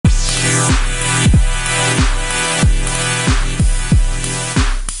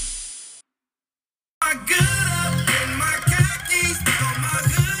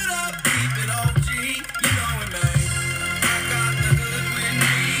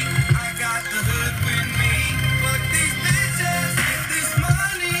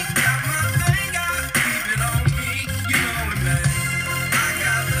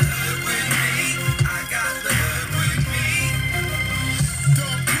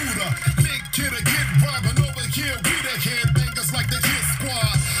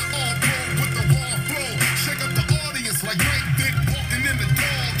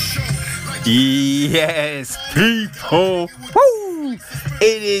Yes, people. Woo!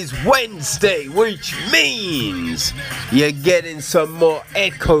 It is Wednesday, which means you're getting some more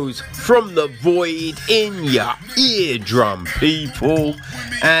echoes from the void in your eardrum, people.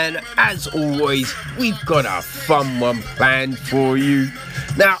 And as always, we've got a fun one planned for you.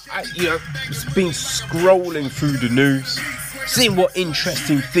 Now, it's been scrolling through the news, seeing what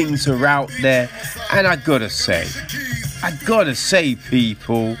interesting things are out there, and I gotta say,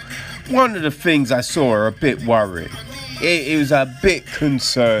 people, one of the things I saw are a bit worrying. It was a bit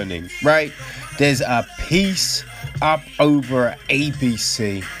concerning, right? There's a piece up over at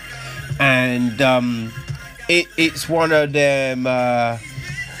ABC, and it's one of them,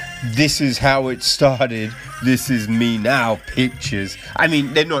 this is how it started, this is me now pictures. I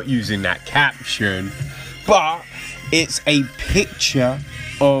mean, they're not using that caption, but it's a picture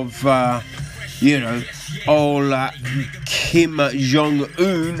of, old Kim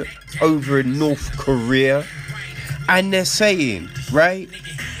Jong-un over in North Korea. And they're saying, right,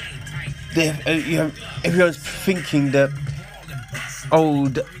 everyone's thinking that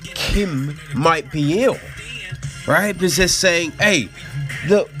old Kim might be ill, right? Because they're saying, hey,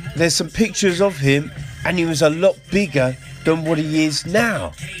 look, there's some pictures of him and he was a lot bigger than what he is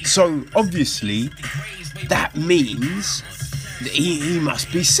now. So obviously that means that he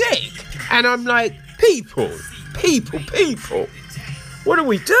must be sick. And I'm like, people, what are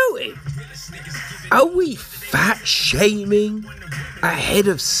we doing? Are we fat shaming a head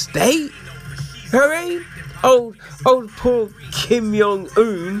of state? Alright? Old poor Kim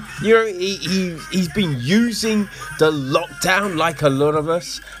Jong-un, he's been using the lockdown like a lot of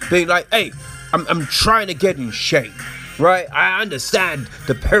us, being like, hey, I'm trying to get in shape, right? I understand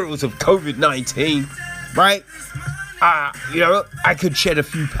the perils of COVID-19, right? I could shed a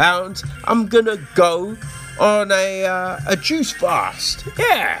few pounds. I'm gonna go on a juice fast.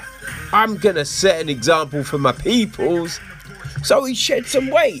 Yeah, I'm gonna set an example for my peoples. So he shed some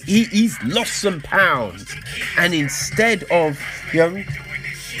weight. He's lost some pounds, and instead of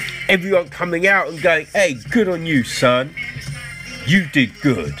everyone coming out and going, "Hey, good on you, son. You did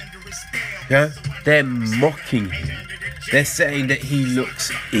good." Yeah, they're mocking him. They're saying that he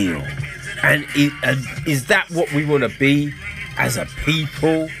looks ill. And is that what we want to be as a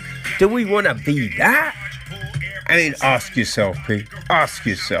people? Do we want to be that? I mean, ask yourself, Pete. Ask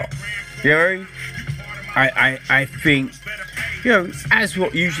yourself. I think, as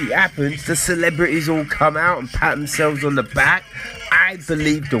what usually happens, the celebrities all come out and pat themselves on the back. I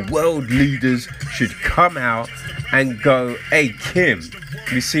believe the world leaders should come out and go, hey, Kim,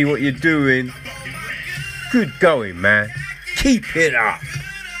 you see what you're doing? Good going, man. Keep it up.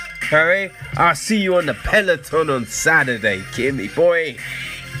 Alright, I'll see you on the Peloton on Saturday, Kimmy boy.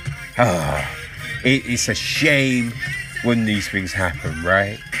 It's a shame when these things happen,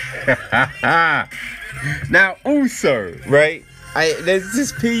 right? Now, also, right, there's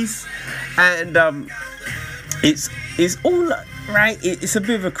this piece, and it's all right. It's a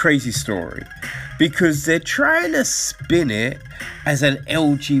bit of a crazy story because they're trying to spin it as an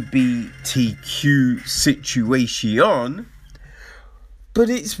LGBTQ situation. But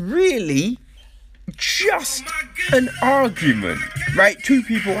it's really just an argument, right? Two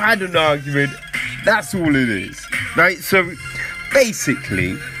people had an argument. That's all it is, right? So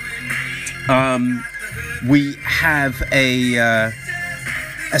basically, we have a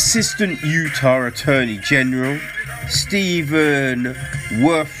Assistant Utah Attorney General, Stephen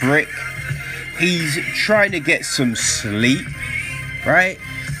Werthrick. He's trying to get some sleep, right?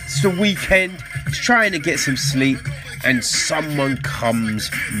 It's the weekend. He's trying to get some sleep. And someone comes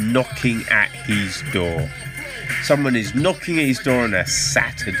knocking at his door. Someone is knocking at his door on a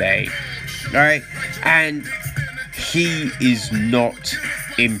Saturday, right? And he is not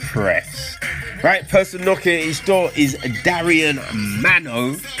impressed, right? Person knocking at his door is Darian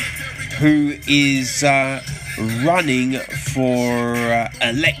Mano, who is running for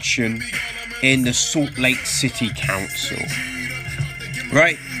election in the Salt Lake City Council,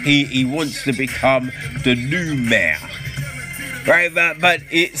 right? He wants to become the new mayor, right? But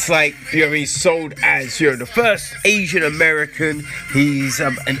it's like, he's sold as, the first Asian American. He's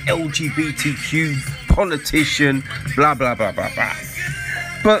an LGBTQ politician, blah, blah, blah, blah, blah.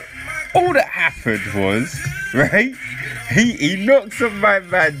 But all that happened was, right? He knocks on my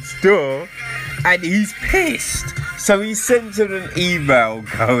man's door and he's pissed. So he sends him an email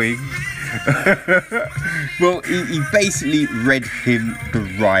going, well, he basically read him the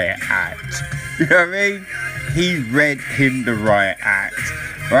Riot Act. You know what I mean? He read him the Riot Act,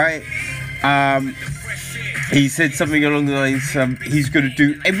 right? He said something along the lines, he's going to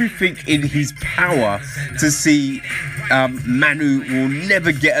do everything in his power to see Manu will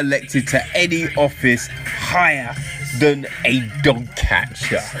never get elected to any office higher than a dog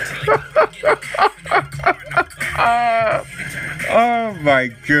catcher. Oh my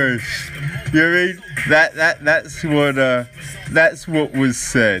gosh. You know what I mean? That's what was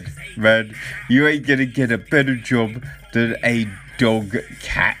said, man. You ain't gonna get a better job than a dog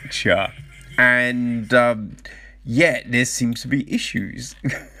catcher. And yeah, there seems to be issues.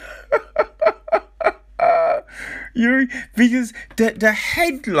 You know, because the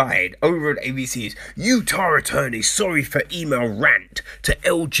headline over at ABC is Utah attorney sorry for email rant to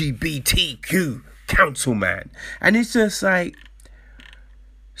LGBTQ councilman. And it's just like,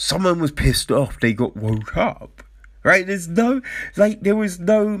 someone was pissed off, they got woke up, right? There was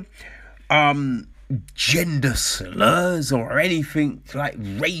no gender slurs or anything like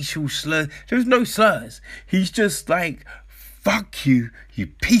racial slurs. There was no slurs. He's just like, fuck you, you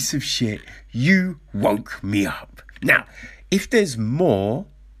piece of shit, you woke me up. Now, if there's more,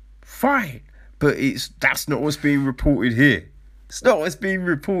 fine, but that's not what's being reported here. It's not what's being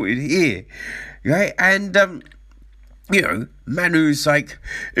reported here, right? And you know, Manu's like,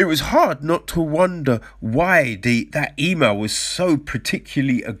 it was hard not to wonder why that email was so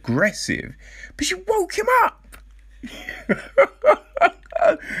particularly aggressive, but she woke him up.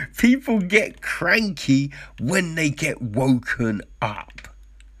 People get cranky when they get woken up,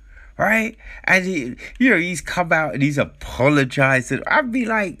 right? And he's come out and he's apologized. I'd be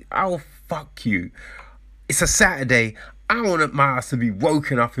like, oh, fuck you. It's a Saturday. I want my ass to be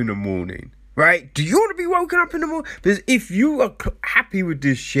woken up in the morning. Right? Do you want to be woken up in the morning? Because if you are happy with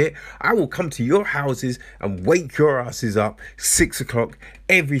this shit, I will come to your houses and wake your asses up 6 o'clock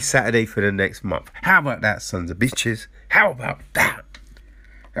every Saturday for the next month. How about that, sons of bitches? How about that?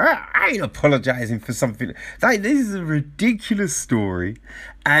 I ain't apologizing for something. Like, this is a ridiculous story,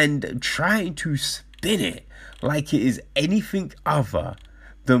 and trying to spin it like it is anything other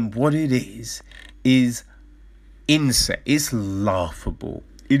than what it is insane. It's laughable.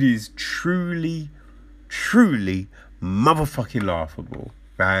 It is truly, truly motherfucking laughable,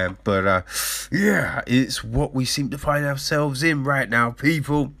 man. But yeah, it's what we seem to find ourselves in right now,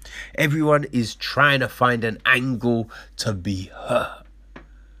 people. Everyone is trying to find an angle to be hurt.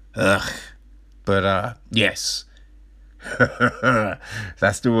 Ugh. But yes.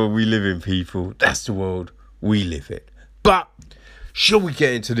 That's the world we live in, people. That's the world we live in. But shall we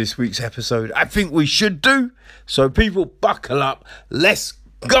get into this week's episode? I think we should do. So people, buckle up. Let's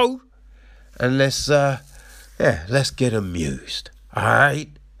go. And let's get amused. Alright?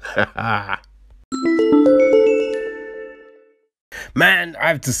 Man, I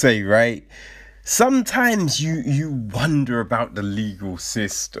have to say, right? Sometimes you wonder about the legal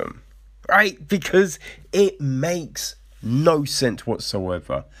system, right? Because it makes no sense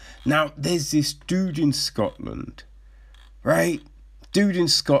whatsoever. Now, there's this dude in Scotland, right?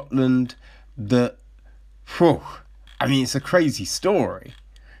 That, I mean, it's a crazy story.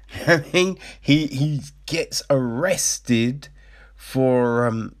 I mean, he gets arrested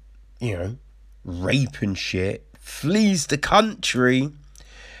for, rape and shit, flees the country,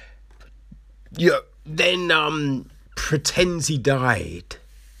 then pretends he died.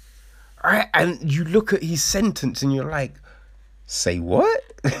 Right? And you look at his sentence and you're like, say what?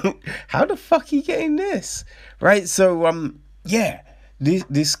 How the fuck he getting this? Right? So,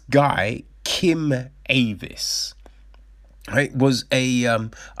 this guy, Kim Avis, right, was a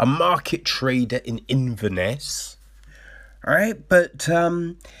market trader in Inverness, right, but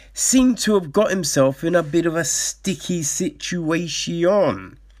seemed to have got himself in a bit of a sticky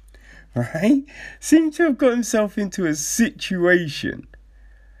situation, right? Seemed to have got himself into a situation.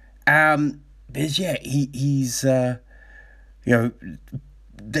 But yeah, he's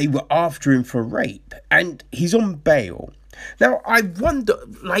they were after him for rape, and he's on bail. Now, I wonder,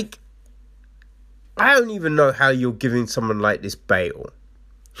 like, I don't even know how you're giving someone like this bail,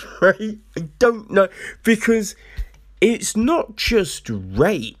 right? I don't know, because it's not just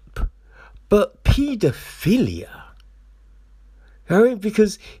rape, but paedophilia, right?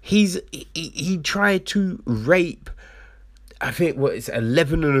 Because he tried to rape, I think,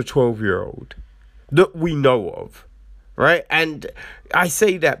 11 and a 12-year-old that we know of, right? And I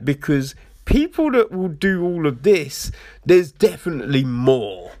say that because people that will do all of this, there's definitely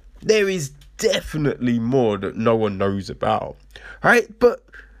more. There is definitely more that no one knows about, right? But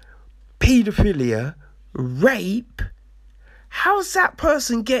paedophilia, rape, how's that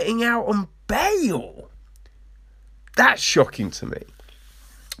person getting out on bail? That's shocking to me.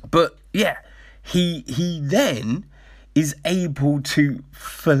 But yeah, he then is able to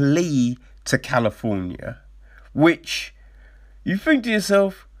flee to California, which you think to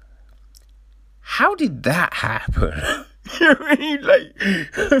yourself, how did that happen? You know what I mean? Like,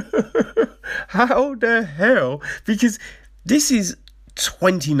 how the hell? Because this is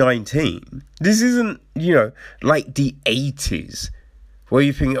 2019. This isn't, like the 80s. Where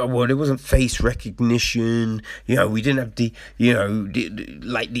you think, oh, well, there wasn't face recognition. We didn't have the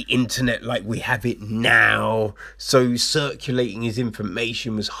internet like we have it now. So circulating his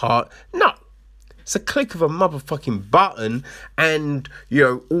information was hard. No. It's a click of a motherfucking button and,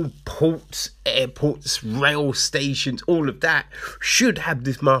 all ports, airports, rail stations, all of that should have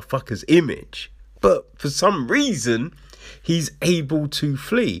this motherfucker's image. But for some reason, he's able to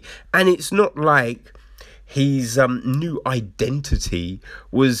flee. And it's not like his new identity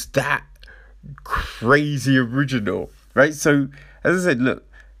was that crazy original, right? So, as I said, look,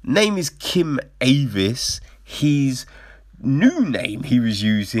 name is Kim Avis. His new name he was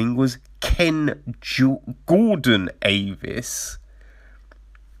using was Ken Gordon Avis.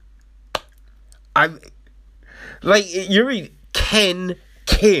 You read Ken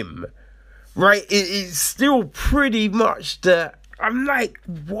Kim, right? It's still pretty much I'm like,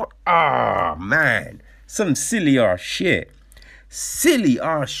 what? Ah, man. Some silly ass shit.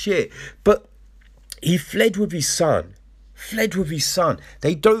 But he fled with his son.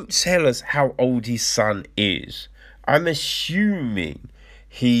 They don't tell us how old his son is. I'm assuming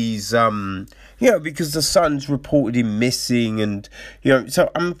he's, because the son's reported him missing and, so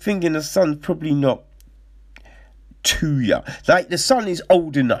I'm thinking the son's probably not too young. Like, the son is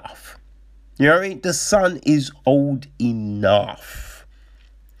old enough. You know what I mean? The son is old enough.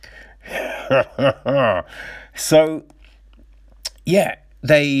 So, yeah,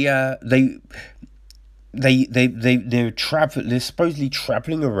 they're supposedly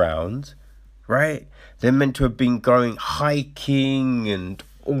traveling around, right? They're meant to have been going hiking and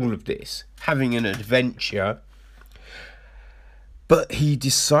all of this, having an adventure. But he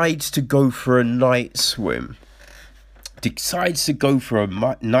decides to go for a night swim.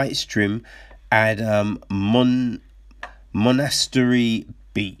 At Monastery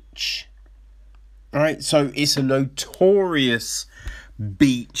Beach. Alright, so it's a notorious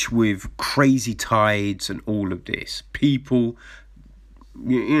beach with crazy tides and all of this. People,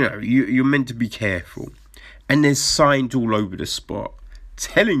 you're meant to be careful. And there's signs all over the spot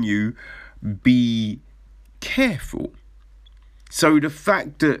telling you, be careful. So the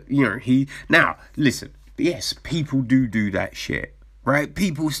fact that, now, listen, yes, people do that shit, right?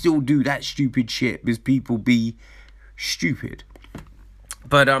 People still do that stupid shit because people be stupid.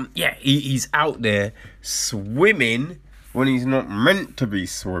 But, he's out there swimming when he's not meant to be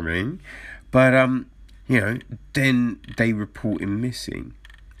swimming. But, then they report him missing.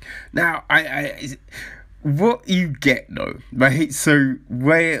 Now, what you get, though, right? So,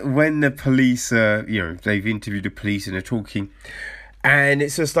 when the police, they've interviewed the police and they're talking, and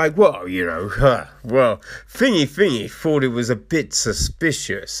it's just like, well, Thingy thought it was a bit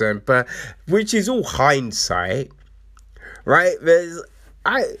suspicious, but which is all hindsight, right?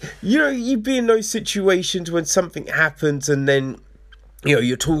 You be in those situations when something happens and then,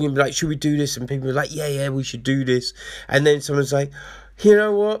 you're talking like, should we do this? And people are like, yeah, we should do this. And then someone's like, you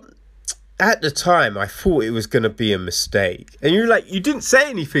know what? At the time, I thought it was going to be a mistake. And you're like, you didn't say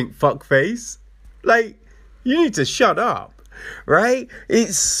anything, fuckface. Like, you need to shut up, right?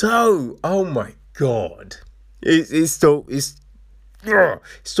 It's so, oh my God. It's the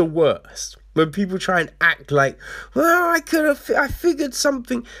worst. When people try and act like, well, I figured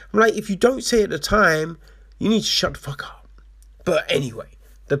something. I'm like, if you don't say it at the time, you need to shut the fuck up. But anyway,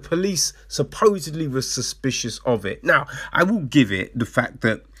 the police supposedly were suspicious of it. Now, I will give it the fact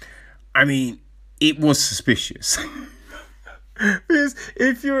that, it was suspicious. Because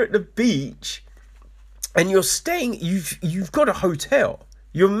if you're at the beach and you're staying, you've got a hotel.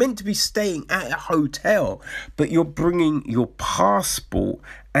 You're meant to be staying at a hotel, but you're bringing your passport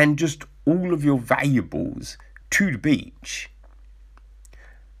and just all of your valuables to the beach.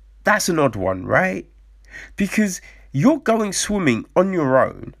 That's an odd one, right? Because you're going swimming on your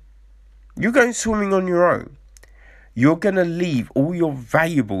own. You're going to leave all your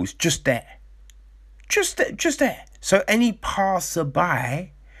valuables just there. Just there. So any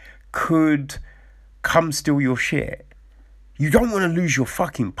passerby could come steal your shit. You don't want to lose your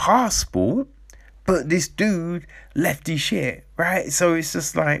fucking passport, but this dude left his shit, right? So it's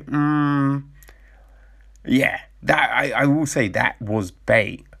just like, yeah, that I will say that was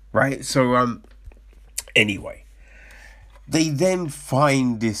bait, right? So anyway, they then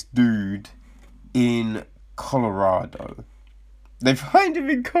find this dude in Colorado. They find him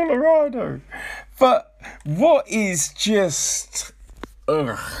in Colorado, but what is just,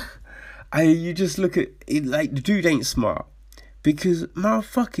 you just look at it like the dude ain't smart. because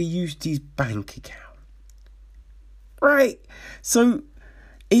motherfucker used his bank account. Right? So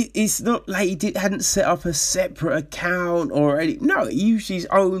it's not like he hadn't set up a separate account or anything. No, he used his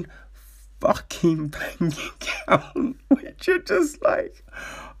own fucking bank account, which you're just like,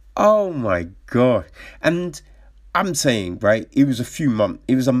 oh my God. And I'm saying, right, it was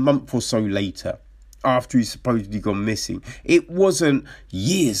a month or so later after he supposedly gone missing. It wasn't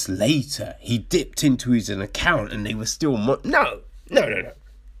years later he dipped into his account and they were still no. It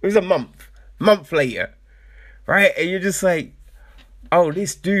was a month later, right? And you're just like, oh,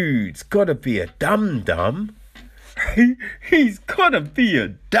 this dude's gotta be a dum-dum. He's gotta be a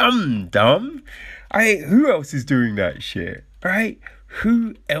dum-dum. Who else is doing that shit, right?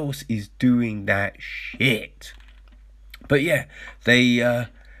 Who else is doing that shit? But yeah, they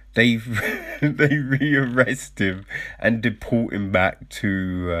rearrest him and deport him back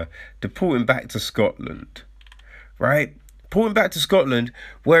to Scotland, right? Deport him back to Scotland,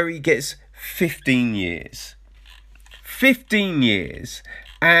 where he gets 15 years. 15 years,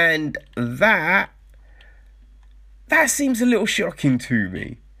 and that seems a little shocking to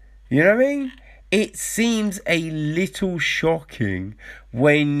me. You know what I mean? It seems a little shocking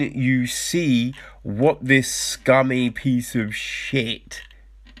when you see what this scummy piece of shit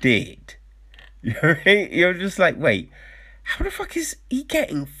did. You know what I mean? You're just like, wait, how the fuck is he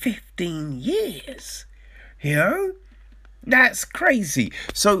getting 15 years? You know? That's crazy.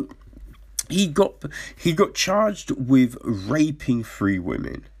 So he got charged with raping 3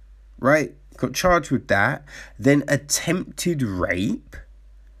 women, right? Got charged with that. Then attempted rape,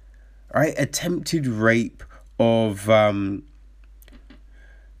 right? Attempted rape of a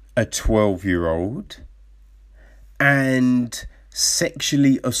 12-year-old and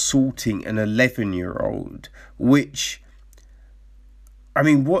sexually assaulting an 11-year-old, which, I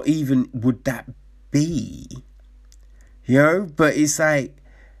mean, what even would that be? You know, but it's like,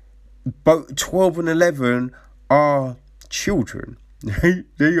 both 12 and 11 are children.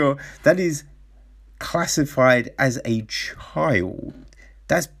 They are. That is classified as a child.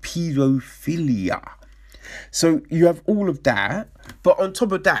 That's paedophilia. So you have all of that, but on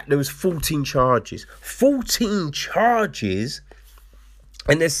top of that, there was 14 charges. 14 charges,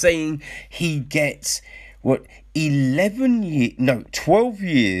 and they're saying he gets 12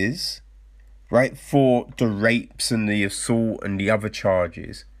 years, right, for the rapes and the assault and the other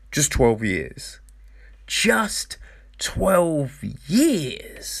charges. Just 12 years. Just 12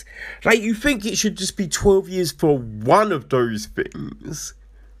 years. Like, you think it should just be 12 years for one of those things.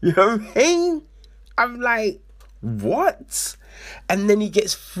 You know what I mean? I'm like, what? And then he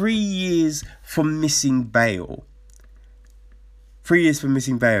gets 3 years for missing bail. 3 years for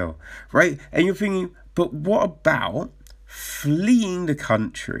missing bail, right? And you're thinking, but what about fleeing the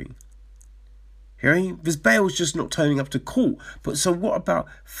country? You know, because bail's just not turning up to court. But so what about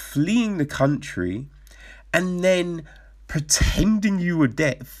fleeing the country and then pretending you were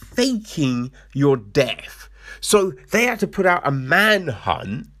dead, faking your death? So they had to put out a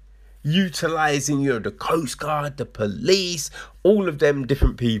manhunt, utilising, the Coast Guard, the police, all of them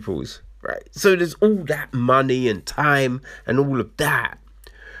different peoples, right? So there's all that money and time and all of that.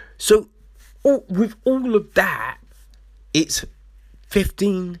 So with all of that, it's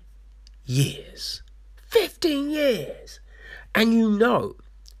 15 years. 15 years. And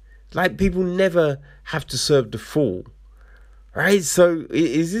like, people never have to serve the full, right? So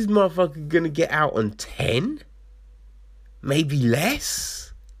is this motherfucker gonna get out on 10? Maybe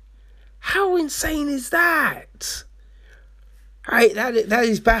less? How insane is that? Right, that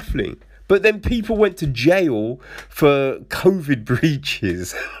is baffling. But then people went to jail for COVID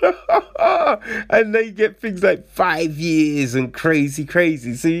breaches. And they get things like 5 years and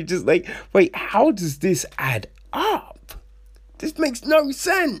crazy. So you're just like, wait, how does this add up? This makes no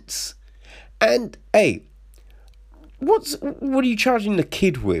sense. And, hey, what are you charging the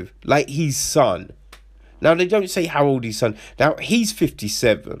kid with? Like, his son. Now, they don't say how old his son. Now, he's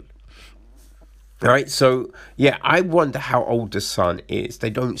 57. All right, so, yeah, I wonder how old the son is. They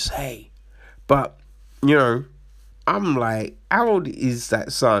don't say. But, I'm like, how old is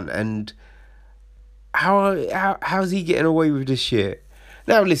that son? And how's he getting away with this shit?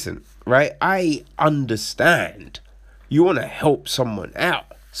 Now, listen, right? I understand. You want to help someone out,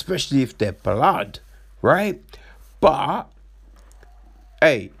 especially if they're blood, right? But,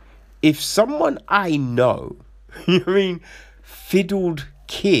 hey, if someone I know, fiddled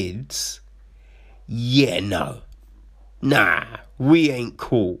kids, nah, we ain't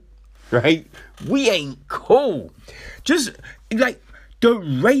cool. Right? We ain't cool. Just, like, the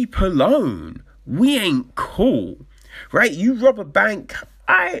rape alone, we ain't cool. Right? You rob a bank,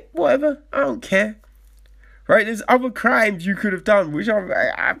 whatever, I don't care. right? There's other crimes you could have done, which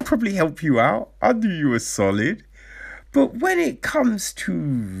I'd probably help you out. I'll do you a solid. But when it comes to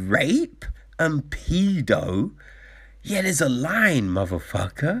rape and pedo, yeah, there's a line,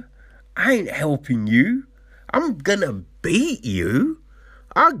 motherfucker. I ain't helping you. I'm gonna beat you.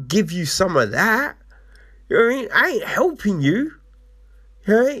 I'll give you some of that. You know what I mean? I ain't helping you.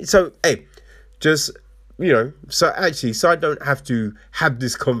 You know what I mean? So, hey, just, so I don't have to have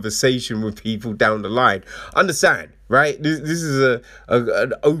this conversation with people down the line. Understand, right? This is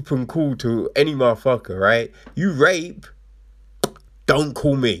an open call to any motherfucker, right? You rape, don't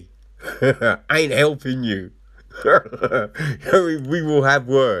call me. I ain't helping you. We will have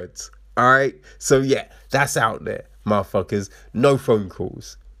words, all right? So, yeah, that's out there, motherfuckers. No phone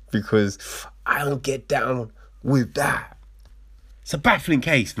calls, because I don't get down with that. It's a baffling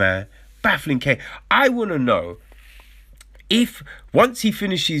case, man. Baffling case. I want to know if once he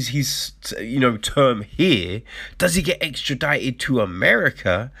finishes his, term here, does he get extradited to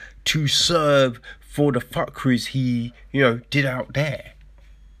America to serve for the fuckeries he, did out there?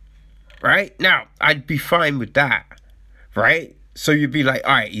 Right? Now, I'd be fine with that. Right? So you'd be like,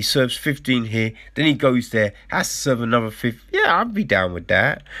 all right, he serves 15 here, then he goes there, has to serve another 15. Yeah, I'd be down with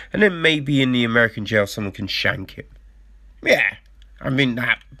that. And then maybe in the American jail, someone can shank him. Yeah. I mean,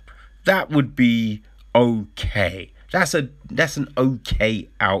 that would be okay. That's an okay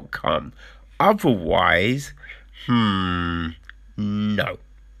outcome. Otherwise, no.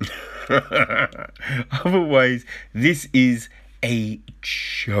 Otherwise, this is a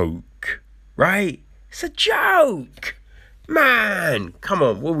joke, right? It's a joke. Man, come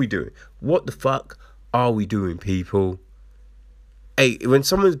on, what are we doing? What the fuck are we doing, people? Hey, when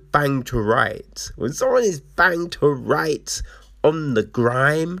someone's banged to rights, on the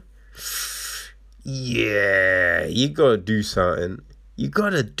grime, yeah, you gotta do something.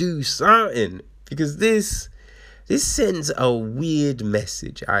 Because this sends a weird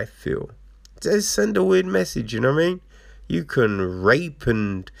message, I feel. It does send a weird message, you know what I mean? You can rape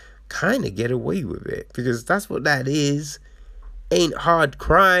and kind of get away with it, because that's what that is. Ain't hard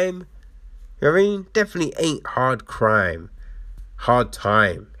crime. You know what I mean? Definitely ain't hard crime. Hard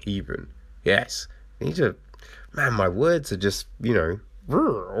time, even. Yes. Man, my words are just,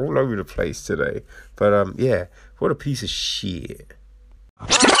 all over the place today. But, yeah, what a piece of shit.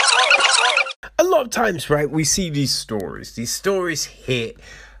 A lot of times, right, we see these stories hit,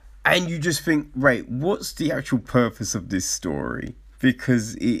 and you just think, right, what's the actual purpose of this story?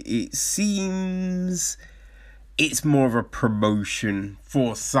 Because it seems it's more of a promotion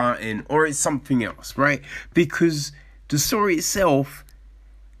for something, or it's something else, right? Because the story itself,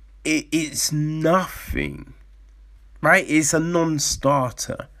 it's nothing, right? It's a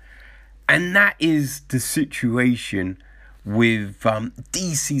non-starter. And that is the situation with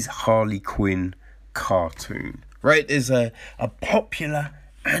DC's Harley Quinn cartoon, right? There's a popular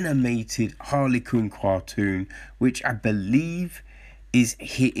animated Harley Quinn cartoon, which I believe is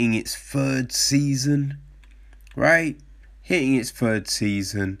hitting its third season, right?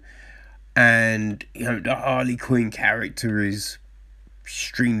 And, the Harley Quinn character is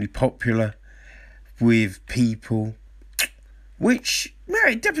extremely popular with people, which,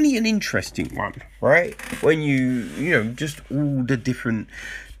 definitely an interesting one, right? When just all the different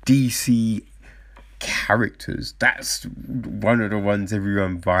DC characters, that's one of the ones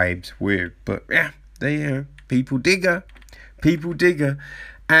everyone vibes with. But yeah, they people digger,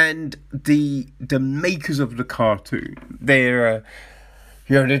 and the makers of the cartoon, they're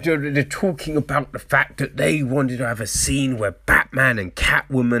talking about the fact that they wanted to have a scene where Batman and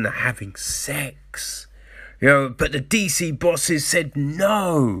Catwoman are having sex. But the DC bosses said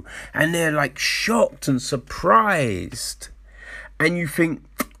no, and they're like shocked and surprised. And you think,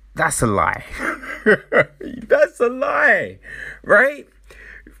 that's a lie. That's a lie, right?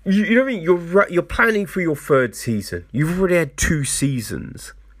 You know what I mean? You're planning for your third season. You've already had 2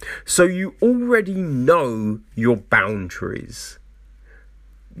 seasons. So you already know your boundaries.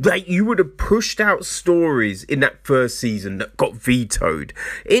 Like, you would have pushed out stories in that first season that got vetoed.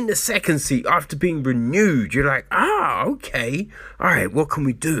 In the second season, after being renewed, you're like, okay. All right, what can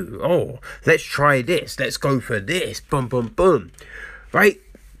we do? Oh, let's try this. Let's go for this. Boom, boom, boom. Right?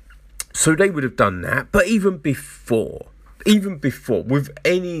 So they would have done that. But even before, with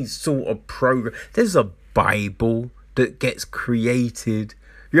any sort of program, there's a Bible that gets created.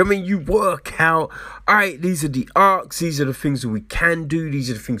 You know what I mean? You work out, all right, these are the arcs, these are the things that we can do, these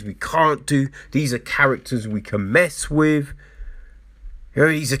are the things we can't do, these are characters we can mess with,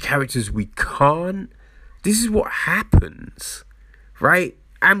 these are characters we can't. This is what happens, right?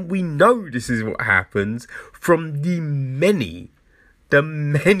 And we know this is what happens from the many the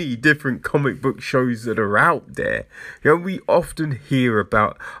many different comic book shows that are out there. You know, we often hear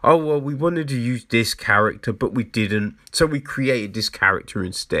about, oh, well, we wanted to use this character, but we didn't, so we created this character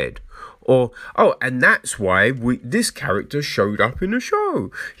instead. Or, oh, and that's why this character showed up in the show.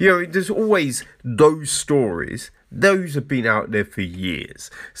 You know, there's always those stories. Those have been out there for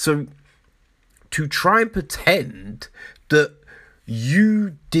years. So to try and pretend that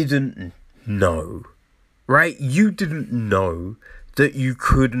you didn't know, right? You didn't know that you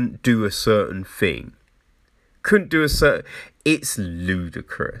couldn't do a certain thing. It's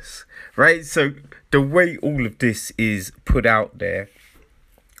ludicrous, right? So the way all of this is put out there,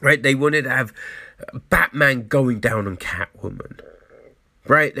 right? They wanted to have Batman going down on Catwoman,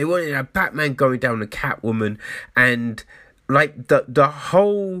 right? They wanted to have Batman going down on Catwoman, and like the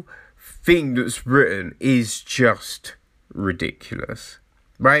whole thing that's written is just ridiculous,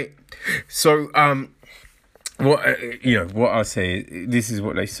 right? So what I say, this is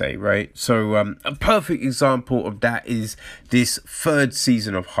what they say, right? So a perfect example of that is this third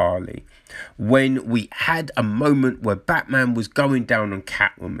season of Harley, when we had a moment where Batman was going down on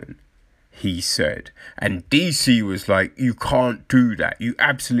Catwoman, he said, and DC was like, you can't do that, you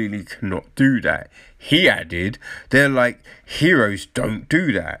absolutely cannot do that. He added, they're like, heroes don't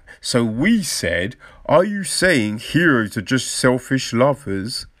do that. So we said, are you saying heroes are just selfish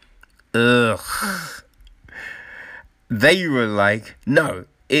lovers? Ugh. They were like, no,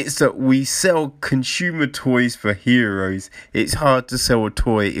 it's that we sell consumer toys for heroes. It's hard to sell a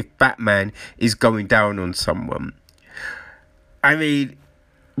toy if Batman is going down on someone. I mean,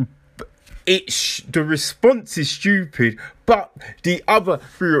 the response is stupid, but the other,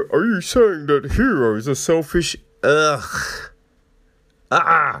 are you saying that heroes are selfish? Ugh.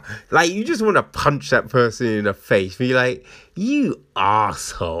 Like, you just want to punch that person in the face. Be like, you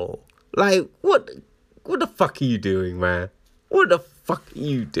asshole. Like, what the fuck are you doing, man? What the fuck are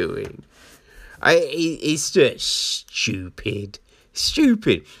you doing? It's just stupid.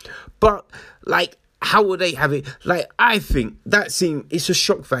 But, like, how would they have it? Like, I think it's a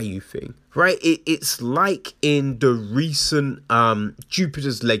shock value thing, right? It's like in the recent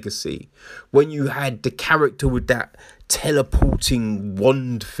Jupiter's Legacy, when you had the character with that teleporting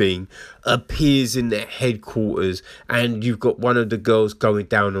wand thing appears in their headquarters, and you've got one of the girls going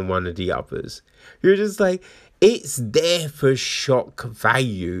down on one of the others. You're just like, it's there for shock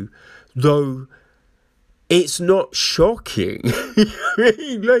value, though it's not shocking.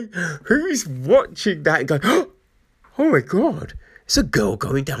 Like, who's watching that and going, oh my God, it's a girl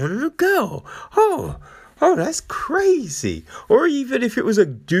going down on a girl. Oh, that's crazy. Or even if it was a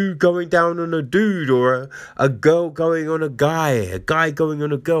dude going down on a dude, or a girl going on a guy going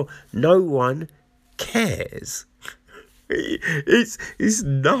on a girl, no one cares. It's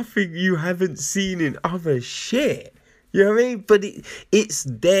nothing you haven't seen in other shit. You know what I mean? But it's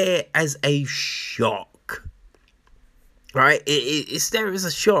there as a shock. Right? It's there as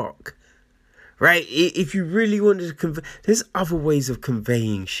a shock. Right? If you really wanted to convey, there's other ways of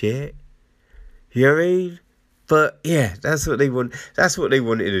conveying shit. You know what I mean? But yeah, that's what they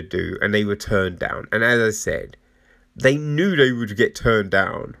wanted to do, and they were turned down. And as I said, they knew they would get turned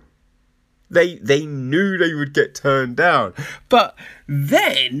down. They knew they would get turned down. But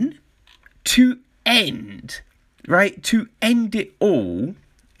then, to end it all,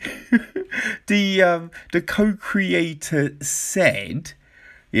 the co-creator said,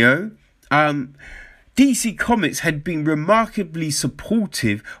 DC Comics had been remarkably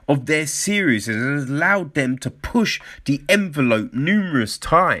supportive of their series and has allowed them to push the envelope numerous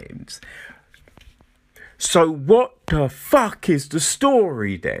times. So what the fuck is the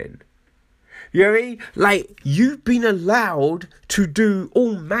story then? You know what I mean? Like, you've been allowed to do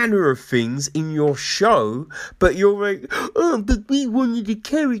all manner of things in your show, but you're like, oh, but we wanted the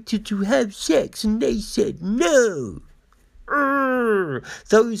character to have sex, and they said no.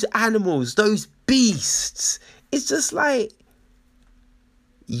 Those animals, those beasts. It's just like,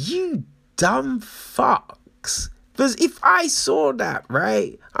 you dumb fucks. Because if I saw that,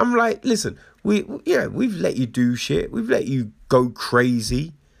 right, I'm like, listen, we've let you do shit. We've let you go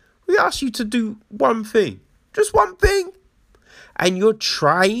crazy. We asked you to do one thing. Just one thing. And you're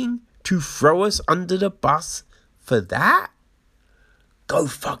trying to throw us under the bus for that? Go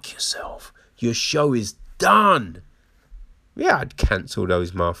fuck yourself. Your show is done. Yeah, I'd cancel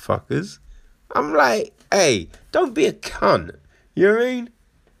those motherfuckers. I'm like, hey, don't be a cunt. You know what I mean?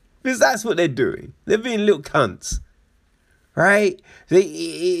 Because that's what they're doing. They're being little cunts. Right?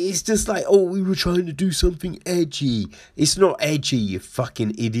 It's just like, oh, we were trying to do something edgy. It's not edgy, you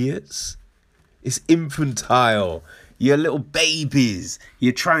fucking idiots. It's infantile. You're little babies.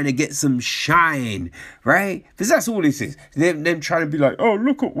 You're trying to get some shine, right? Because that's all this is. Them trying to be like, oh,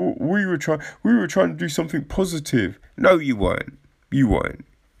 look at what we were trying to do something positive. No, you weren't. You weren't.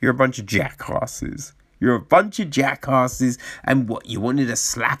 You're a bunch of jackasses. You're a bunch of jackasses. And what, you wanted a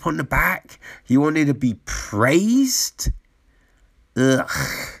slap on the back? You wanted to be praised? Ugh.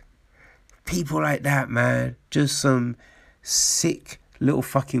 People like that, man. Just some sick little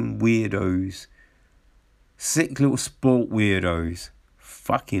fucking weirdos. Sick little sport weirdos.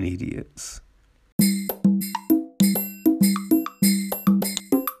 Fucking idiots.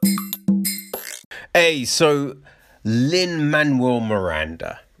 Hey, so Lin-Manuel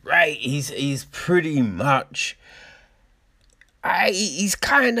Miranda, right? He's pretty much... he's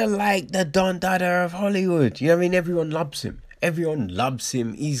kind of like the Don Dada of Hollywood. You know what I mean? Everyone loves him. Everyone loves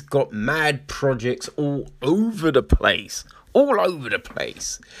him. He's got mad projects all over the place. All over the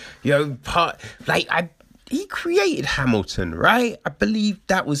place. You know, he created Hamilton, right? I believe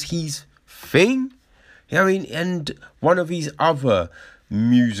that was his thing. You know what I mean? And one of his other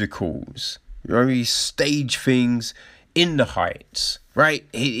musicals. You know, his stage things, In the Heights, right?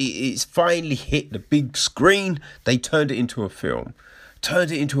 It's finally hit the big screen. They turned it into a film.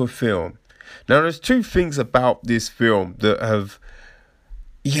 Now, there's two things about this film that have,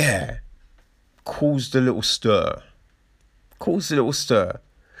 caused a little stir.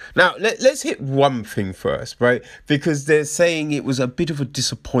 Now, let's hit one thing first, right? Because they're saying it was a bit of a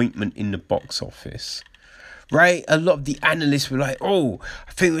disappointment in the box office, right? A lot of the analysts were like, oh,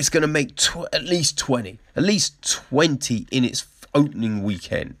 I think it's going to make at least 20 in its opening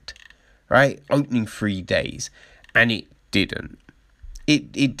weekend, right? Opening 3 days. And it didn't.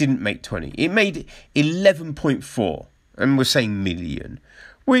 It didn't make 20. It made 11.4, and we're saying million,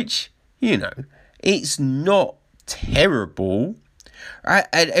 which, you know, it's not terrible, right?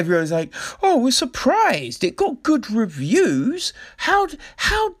 And everyone's like, oh, we're surprised. It got good reviews. How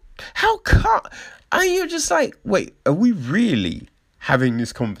come? And you're just like, wait, are we really having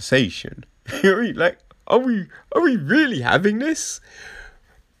this conversation? Like, are we really having this?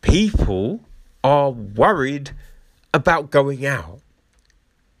 People are worried about going out.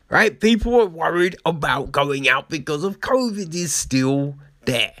 Right? People are worried about going out because of COVID is still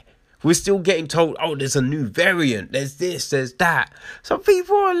there. We're still getting told, oh, there's a new variant. There's this, there's that. So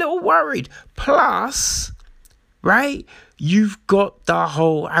people are a little worried. Plus, right, you've got the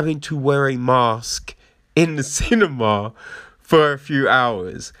whole having to wear a mask in the cinema for a few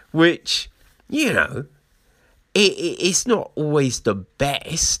hours, which, you know, it's not always the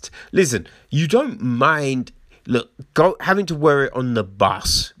best. Listen, you don't mind... Look, having to wear it on the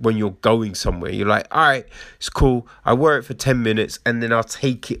bus when you're going somewhere. You're like, all right, it's cool. I wear it for 10 minutes and then I'll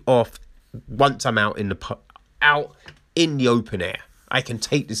take it off once I'm out in the open air. I can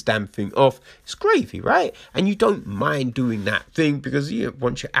take this damn thing off. It's gravy, right? And you don't mind doing that thing because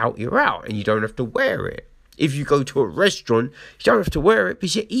once you're out and you don't have to wear it. If you go to a restaurant, you don't have to wear it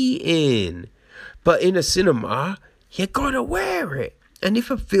because you're eating. But in a cinema, you gotta wear it. And if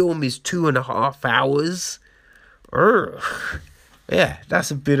a film is 2.5 hours... yeah,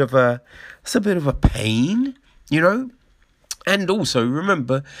 that's a bit of a pain, you know. And also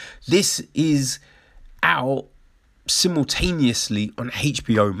remember, this is out simultaneously on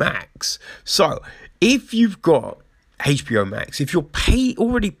HBO Max. So if you've got HBO Max, if you're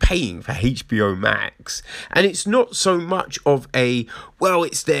already paying for HBO Max, and it's not so much of a, well,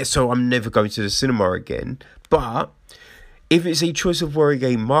 it's there, so I'm never going to the cinema again, but if it's a choice of wearing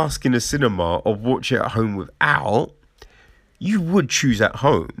a mask in a cinema or watch it at home without, you would choose at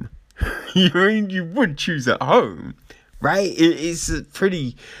home. You would choose at home, right? It's I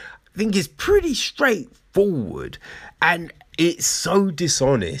think it's pretty straightforward. And it's so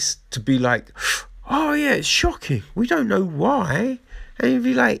dishonest to be like, oh yeah, it's shocking. We don't know why. And you'd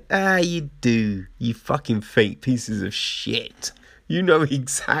be like, you do, you fucking fake pieces of shit. You know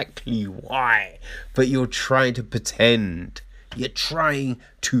exactly why, but you're trying to pretend. You're trying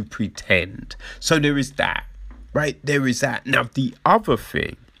to pretend. So there is that, right? There is that. Now, the other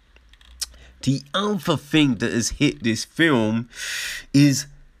thing that has hit this film is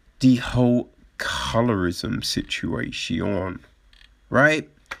the whole colorism situation, right?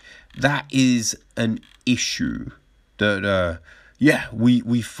 That is an issue that,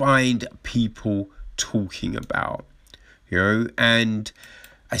 we find people talking about. You know, and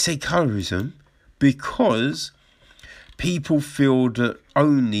I say colorism because people feel that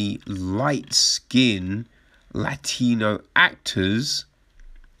only light-skinned Latino actors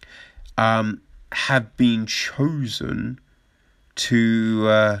have been chosen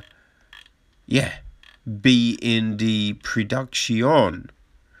to, be in the production.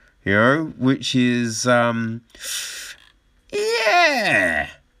 you know, which is, yeah,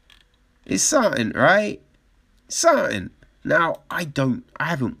 it's something, right? Something. Now, I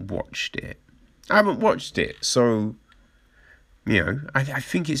haven't watched it. So, you know, I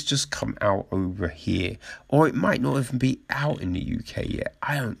think it's just come out over here. Or it might not even be out in the UK yet.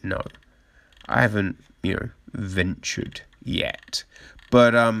 I don't know. I haven't, you know, ventured yet.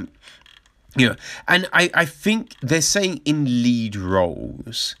 But, you know, and I think they're saying in lead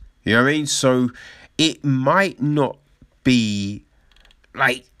roles. You know what I mean? So it might not be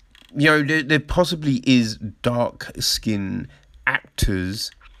like, you know, there possibly is dark skinned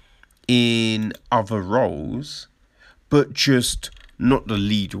actors in other roles, but just not the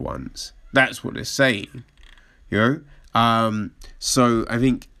lead ones. That's what they're saying. You know? So I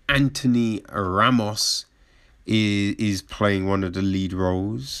think Anthony Ramos is playing one of the lead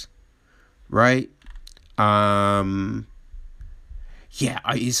roles, right? Yeah,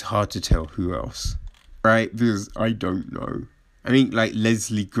 it's hard to tell who else, right? Because I don't know. I think like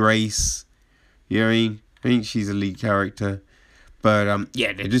Leslie Grace, you know what I mean? I think she's a lead character. But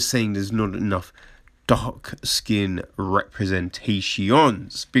yeah, they're just saying there's not enough dark skin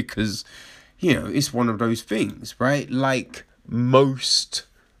representations because, you know, it's one of those things, right? Like most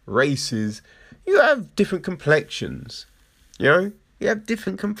races, you have different complexions, you know? You have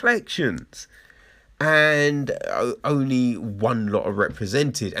different complexions. And only one lot are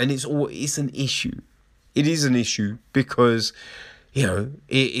represented. And it's an issue. It is an issue because, you know,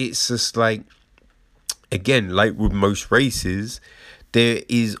 it's just like, again, like with most races, there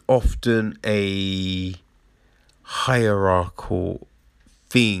is often a hierarchical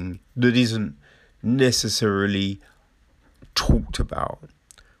thing that isn't necessarily talked about,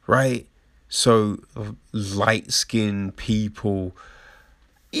 right? So light-skinned people,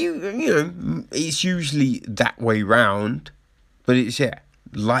 you know, it's usually that way round, but it's, yeah,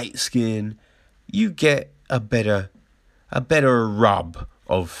 light skin, you get a better rub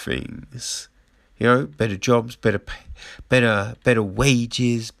of things, you know, better jobs, better pay, better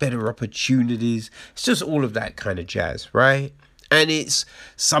wages, better opportunities. It's just all of that kind of jazz, right? And it's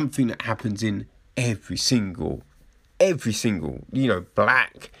something that happens in every single, you know,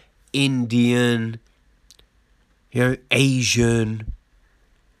 black, Indian, you know, Asian.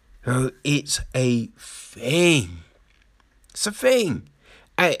 It's a thing. It's a thing.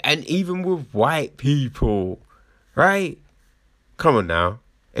 And even with white people, right? Come on now.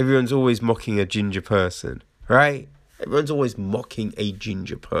 Everyone's always mocking a ginger person, right? Everyone's always mocking a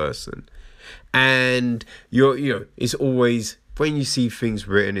ginger person. And you know, it's always, when you see things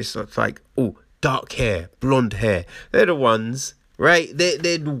written, it's like, oh, dark hair, blonde hair. They're the ones, right? They're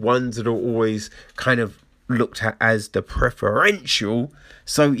the ones that are always kind of looked at as the preferential.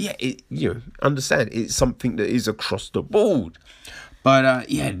 So yeah, you know, understand, it's something that is across the board. But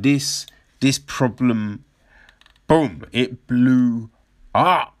yeah, this problem, boom, it blew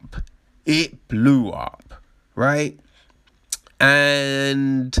up, right?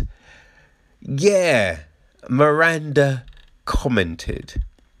 And yeah, Miranda commented.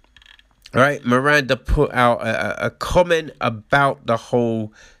 Right, Miranda put out a comment about the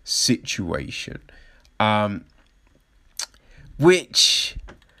whole situation, which,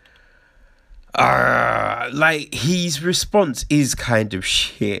 like, his response is kind of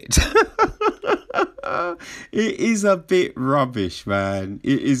shit. It is a bit rubbish, man.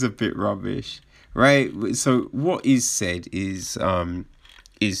 It is a bit rubbish, right? So what is said is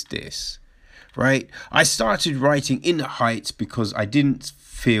this, right? I started writing In the Heights because I didn't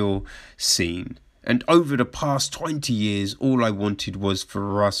feel seen. And over the past 20 years, all I wanted was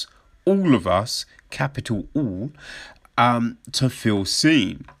for us, all of us, capital all, to feel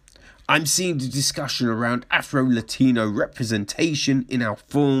seen. I'm seeing the discussion around Afro-Latino representation in our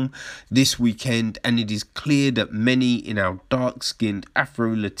film this weekend, and it is clear that many in our dark-skinned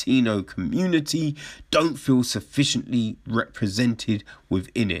Afro-Latino community don't feel sufficiently represented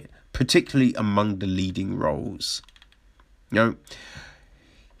within it, particularly among the leading roles. You know,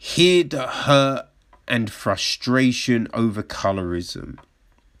 hear the hurt and frustration over colorism.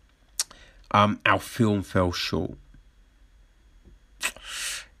 Our film fell short.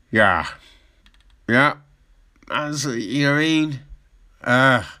 Yeah. As you know what I mean?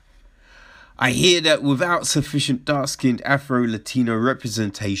 I hear that without sufficient dark-skinned Afro-Latino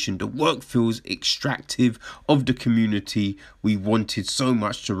representation, the work feels extractive of the community we wanted so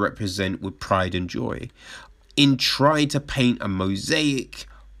much to represent with pride and joy. In trying to paint a mosaic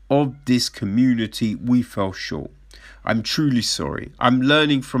of this community, we fell short. I'm truly sorry. I'm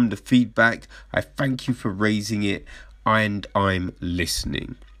learning from the feedback. I thank you for raising it, and I'm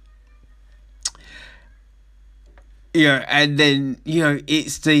listening. Yeah, and then,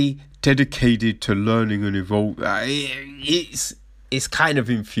 it's the dedicated to learning and evolve. It's kind of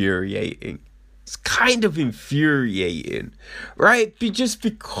infuriating. It's kind of infuriating, right? Just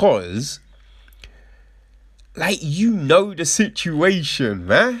because, the situation,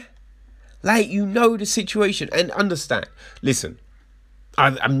 man. The situation, and understand. Listen,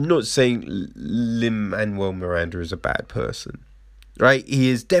 I'm not saying Lin-Manuel Miranda is a bad person, right? He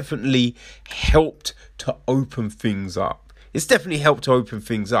has definitely helped to open things up. It's definitely helped to open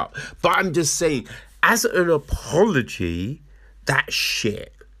things up. But I'm just saying, as an apology, that's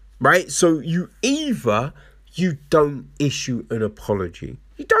shit, right? So you don't issue an apology.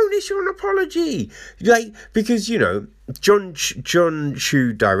 You don't issue an apology, because John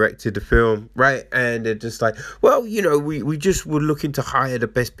Chu directed the film, right? And they're just like, well, we just were looking to hire the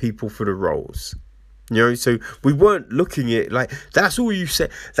best people for the roles, so we weren't looking at that's all you say.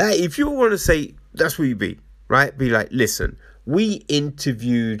 That if you want to say, that's what you be, right? Be like, listen, we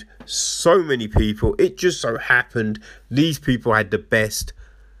interviewed so many people. It just so happened these people had the best.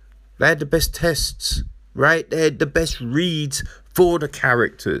 They had the best tests, right? They had the best reads for the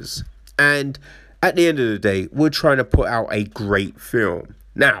characters. And at the end of the day, we're trying to put out a great film.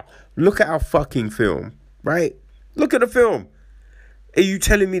 Now, look at our fucking film, right? Look at the film. Are you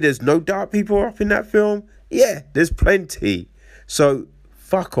telling me there's no dark people up in that film? Yeah, there's plenty. So,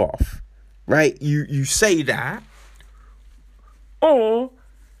 fuck off, right? You say that. Or,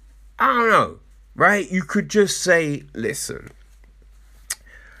 I don't know, right? You could just say, listen,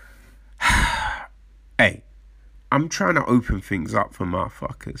 hey, I'm trying to open things up for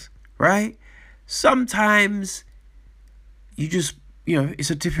motherfuckers, right? Sometimes you just, it's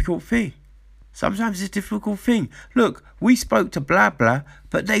a difficult thing. Sometimes it's a difficult thing. Look, we spoke to blah, blah,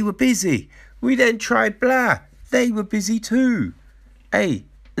 but they were busy. We then tried blah. They were busy too. Hey,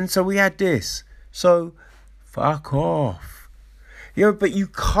 and so we had this. So, fuck off. But you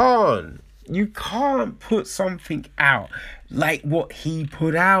can't put something out like what he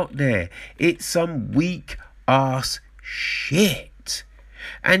put out there. It's some weak ass shit.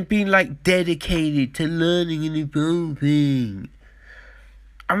 And being dedicated to learning and evolving.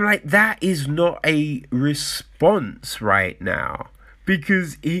 I'm like, that is not a response right now,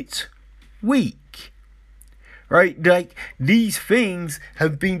 because it's weak, right? These things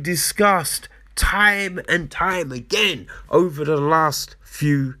have been discussed time and time again over the last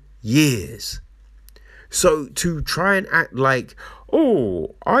few years. So to try and act like,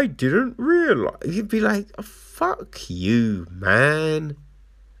 oh, I didn't realize, you'd be like, oh, fuck you, man.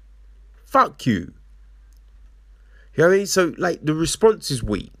 Fuck you. You know what I mean? So, the response is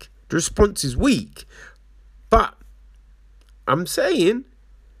weak. But I'm saying,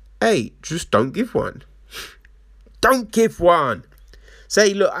 hey, just don't give one. Don't give one.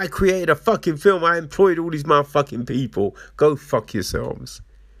 Say, look, I created a fucking film. I employed all these motherfucking people. Go fuck yourselves.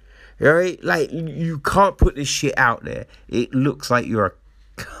 All right? You can't put this shit out there. It looks like you're a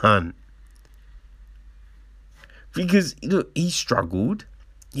cunt. Because, look, he struggled.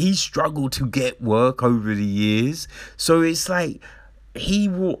 He struggled to get work over the years. So it's he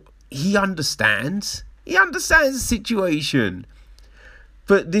understands. He understands the situation.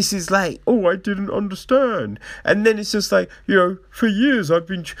 But this is oh, I didn't understand. And then it's just for years I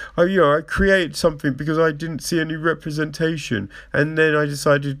created something because I didn't see any representation. And then I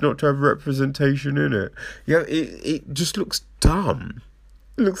decided not to have representation in it. It just looks dumb.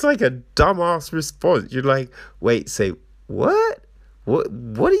 It looks like a dumbass response. You're wait, say, what? What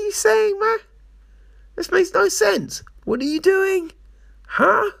are you saying, man? This makes no sense. What are you doing?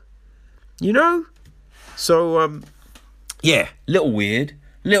 Huh? So, yeah, little weird,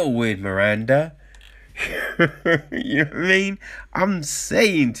 Miranda. You know what I mean? I'm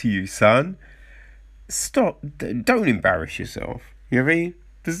saying to you, son, stop, don't embarrass yourself. You know what I mean?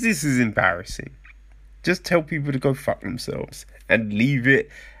 Because this is embarrassing. Just tell people to go fuck themselves and leave it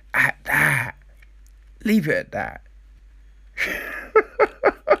at that. Leave it at that.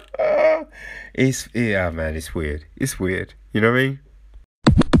 It's weird. It's weird. You know what I mean?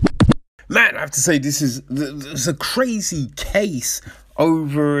 Man, I have to say, there's a crazy case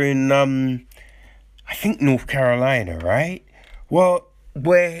over in I think North Carolina, right? Well,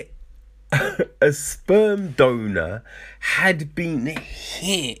 where a sperm donor had been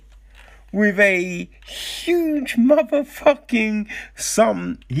hit with a huge motherfucking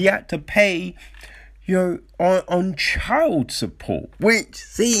sum he had to pay, on child support, which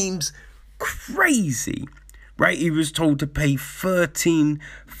seems crazy, right? He was told to pay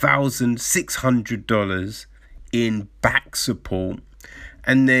 $13,600 in back support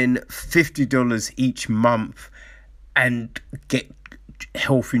and then $50 each month and get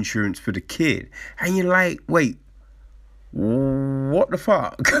health insurance for the kid. And you're like, wait, what the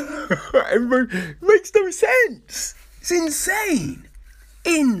fuck? It makes no sense. It's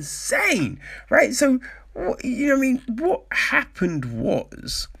insane, right? So, what happened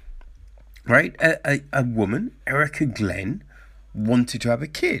was, right, a woman, Erica Glenn, wanted to have a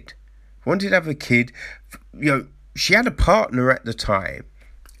kid. She had a partner at the time,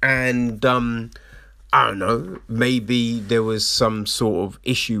 and I don't know, maybe there was some sort of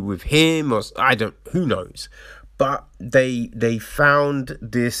issue with him, or who knows. But they found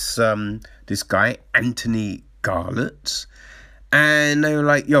this guy, Anthony Garlitz, and they were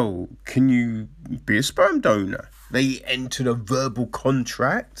like, yo, can you be a sperm donor? They entered a verbal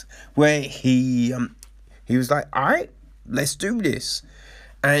contract where he was like, all right, let's do this.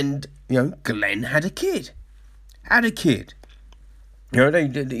 And, Glenn had a kid. They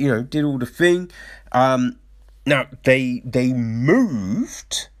did all the thing. Now, they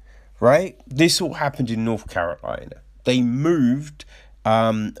moved, right? This all happened in North Carolina. They moved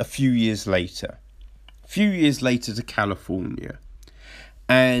a few years later to California.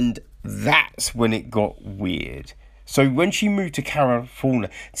 And that's when it got weird. So when she moved to California,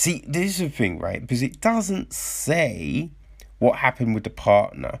 see, this is the thing, right? Because it doesn't say what happened with the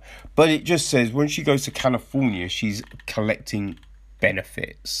partner, but it just says when she goes to California, she's collecting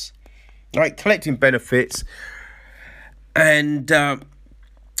benefits. Right, collecting benefits. And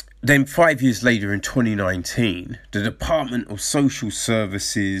then 5 years later in 2019, the Department of Social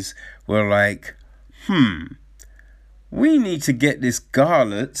Services were like, we need to get this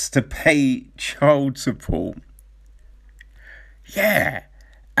Garlitz to pay child support. Yeah.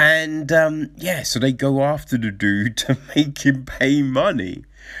 And, so they go after the dude to make him pay money.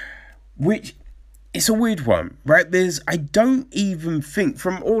 Which, it's a weird one, right? I don't even think,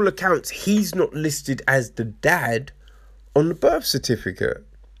 from all accounts, he's not listed as the dad on the birth certificate.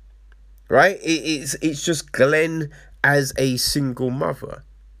 Right? It's just Glenn as a single mother.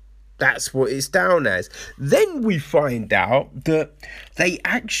 That's what it's down as. Then we find out that they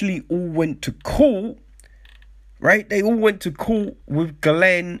actually all went to court, right? They all went to court with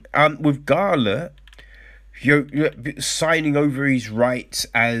Glenn, with Garlett, signing over his rights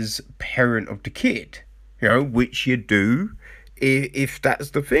as parent of the kid, which you do if that's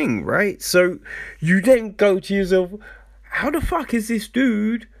the thing, right? So you then go to yourself, how the fuck is this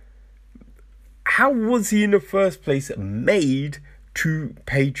dude? How was he in the first place made to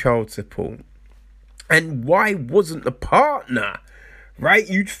pay child support? And why wasn't the partner, right?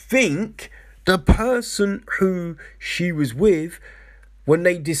 You'd think the person who she was with when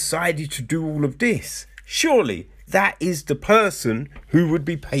they decided to do all of this, surely that is the person who would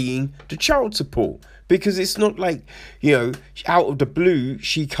be paying the child support. Because it's not like, out of the blue,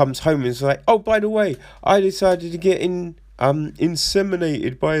 she comes home and is like, oh, by the way, I decided to get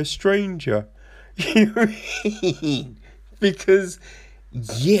inseminated by a stranger. You know what I mean? Because,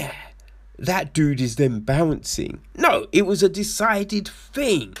 that dude is then bouncing. No, it was a decided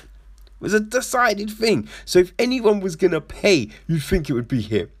thing. So if anyone was going to pay, you'd think it would be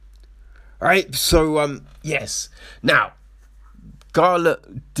him. All right, so, yes. Now,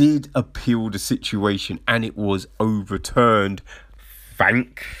 Garlett did appeal the situation and it was overturned,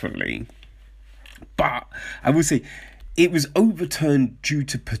 thankfully. But I will say, it was overturned due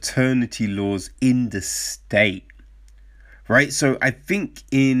to paternity laws in the state. Right, so I think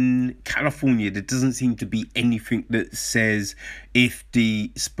in California, there doesn't seem to be anything that says if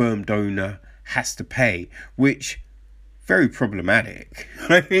the sperm donor has to pay, which, very problematic.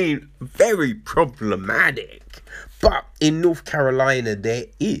 Very problematic. But in North Carolina, there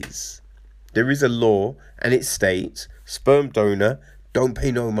is a law, and it states, sperm donor, don't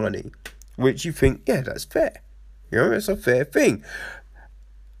pay no money. Which you think, that's fair. It's a fair thing.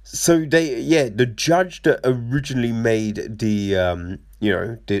 So the judge that originally made the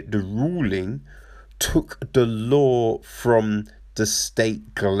ruling took the law from the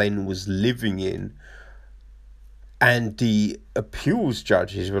state Glenn was living in, and the appeals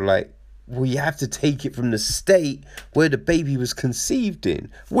judges were like, well, you have to take it from the state where the baby was conceived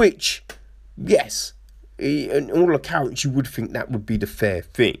in, which, yes, in all accounts, you would think that would be the fair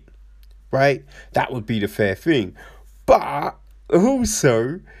thing, right? That would be the fair thing. But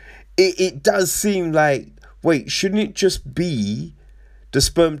also, it does seem like, wait, shouldn't it just be the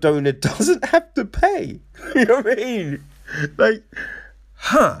sperm donor doesn't have to pay? You know what I mean? Like,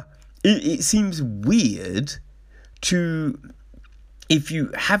 it seems weird to, if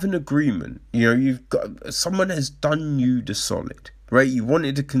you have an agreement, you've got, someone has done you the solid, right? You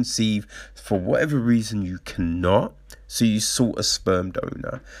wanted to conceive, for whatever reason you cannot, so you sought a sperm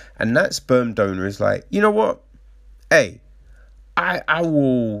donor. And that sperm donor is like, you know what? Hey,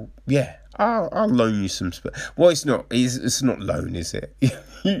 I'll loan you some sperm. Well, it's not loan, is it?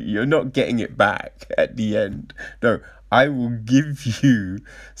 You're not getting it back at the end. No, I will give you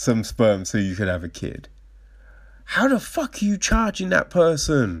some sperm so you can have a kid. How the fuck are you charging that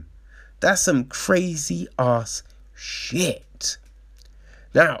person? That's some crazy ass shit.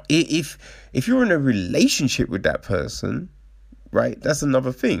 Now, if you're in a relationship with that person, right, that's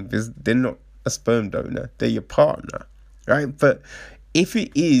another thing, because they're not a sperm donor, they're your partner, right? But if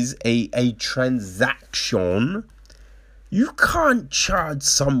it is a transaction, you can't charge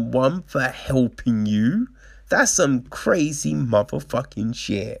someone for helping you. That's some crazy motherfucking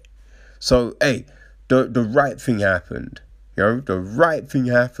shit. So, hey, the right thing happened. The right thing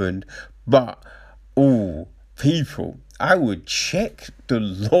happened. But, people, I would check the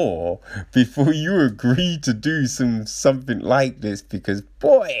law before you agree to do something like this, because,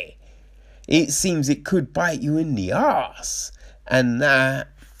 boy, it seems it could bite you in the ass. And man,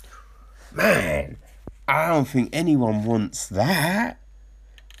 I don't think anyone wants that.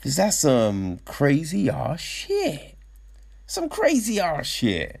 Because that's some crazy ass shit. Some crazy ass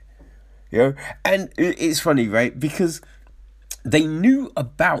shit. And it's funny, right? Because they knew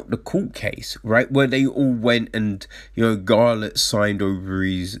about the court case, right? Where they all went and, Garlett signed over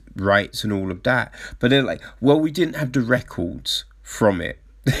his rights and all of that. But they're like, well, we didn't have the records from it.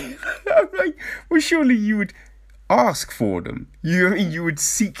 I'm like, well, surely you would ask for them. You would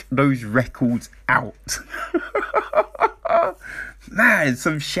seek those records out. Man,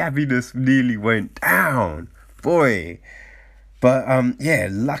 some shabbiness nearly went down. Boy. But,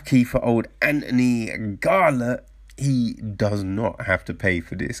 lucky for old Anthony Garlett, he does not have to pay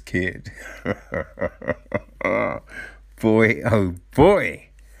for this kid. Boy, oh boy.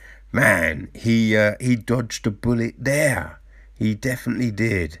 Man, he dodged a bullet there. He definitely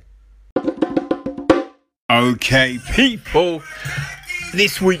did. Okay, people.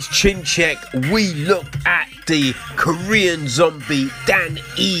 This week's Chin Check, we look at the Korean Zombie Dan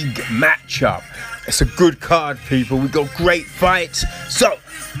Ige matchup. It's a good card, people. We got great fights. So,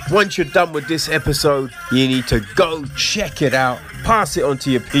 once you're done with this episode, you need to go check it out, pass it on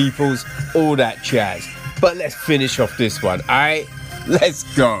to your peoples, all that jazz. But let's finish off this one, alright? Let's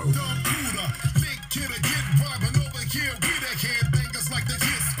go.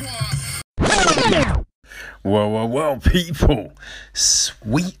 Well, people.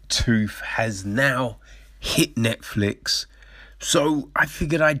 Sweet Tooth has now hit Netflix, so I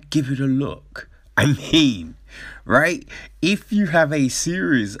figured I'd give it a look. I mean, right? If you have a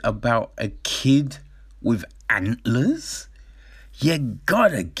series about a kid with antlers, you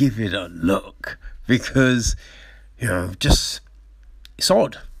gotta give it a look, because, it's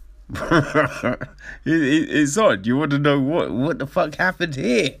odd. It's odd. You want to know what the fuck happened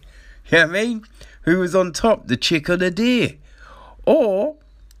here? You know what I mean? Who was on top, the chick or the deer? Or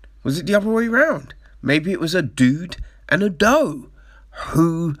was it the other way around? Maybe it was a dude and a doe.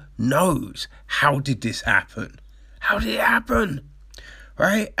 Who knows? How did this happen? How did it happen?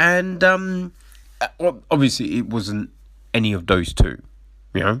 Right? And obviously it wasn't any of those two.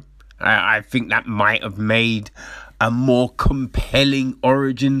 I think that might have made a more compelling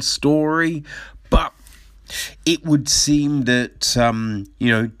origin story, but it would seem that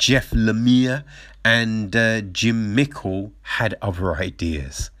Jeff Lemire and Jim Mickle had other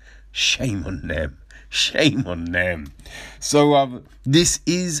ideas. Shame on them. So this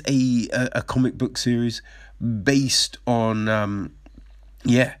is a comic book series based on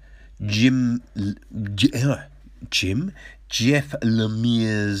Jeff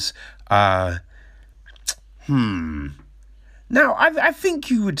Lemire's Now I think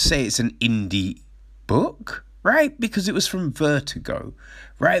you would say it's an indie book, right? Because it was from Vertigo,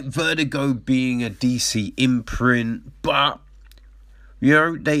 right? Vertigo being a DC imprint, but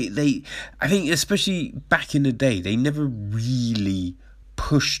they I think especially back in the day, they never really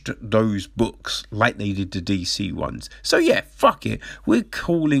pushed those books like they did the DC ones. So yeah, fuck it. We're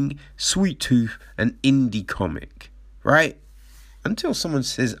calling Sweet Tooth an indie comic, right? Until someone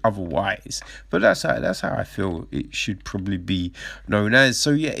says otherwise. But that's how I feel it should probably be known as.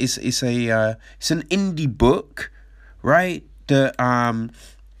 So yeah, it's an indie book, right? That I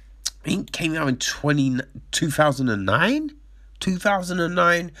think came out in 2009.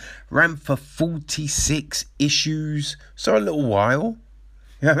 2009, ran for 46 issues, so a little while.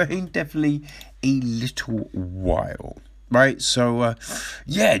 Definitely a little while, right? So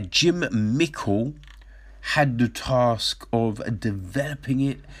Jim Mickle had the task of developing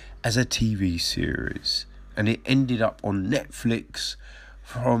it as a TV series, and it ended up on Netflix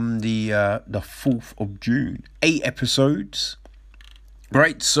from the 4th of June. 8 episodes,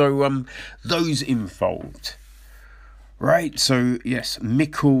 right? So those involved, right? So yes,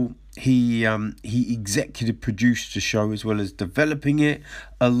 Mickle He executive produced the show as well as developing it,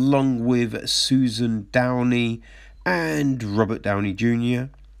 along with Susan Downey and Robert Downey Jr.,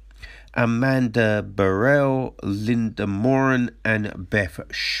 Amanda Burrell, Linda Moran, and Beth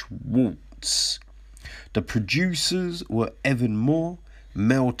Schwartz. The producers were Evan Moore,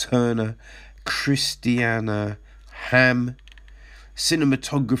 Mel Turner, Christiana Ham.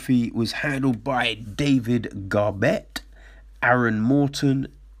 Cinematography was handled by David Garbett, Aaron Morton,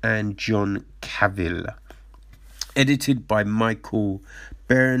 and John Cavill. Edited by Michael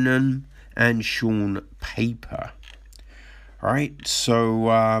Brennan and Sean Paper. Right, so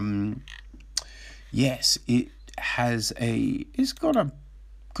yes, it's got a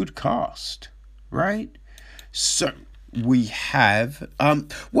good cast, right? So we have I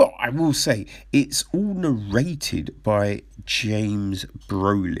will say it's all narrated by James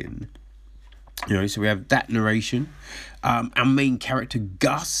Brolin. So we have that narration. Our main character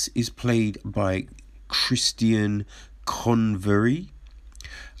Gus is played by Christian Convery.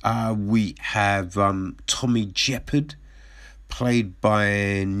 We have Tommy Jeppard, played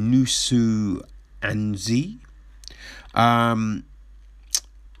by Nusu Anzi.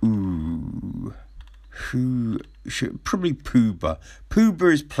 Who should probably Pooba.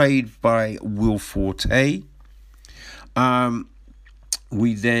 Pooba is played by Will Forte.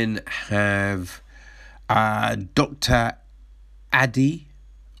 We then have Dr. Adi,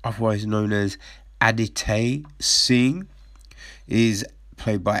 otherwise known as Aditya Singh, is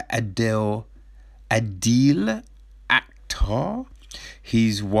played by Adil Akhtar.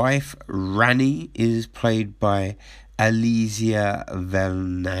 His wife Rani is played by Alicia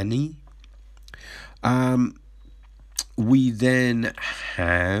Velnani. We then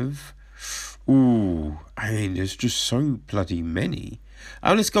have there's just so bloody many.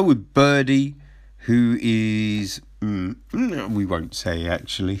 Let's go with Birdie, who is we won't say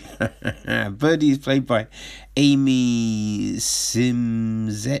actually. Birdie is played by Amy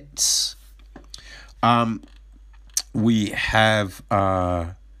Simzetz. We have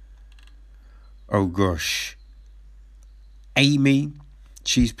Amy.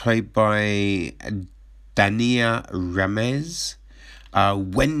 She's played by Dania Ramez.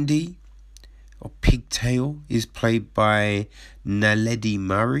 Wendy, or Pigtail, is played by Naledi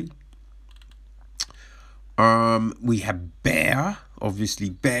Murray. We have Bear, obviously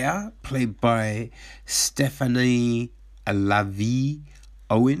Bear, played by Stephanie Lavi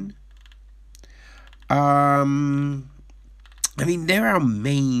Owen. They're our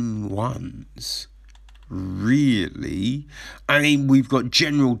main ones, really. We've got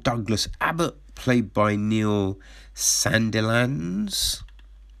General Douglas Abbott, played by Neil Sandilands.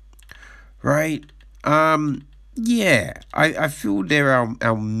 Right? I feel they're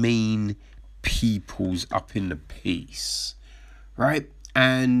our main peoples up in the piece. Right?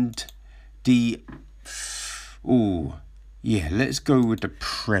 And let's go with the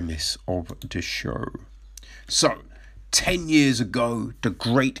premise of the show. So, 10 years ago, the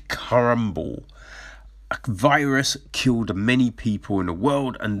Great Crumble. A virus killed many people in the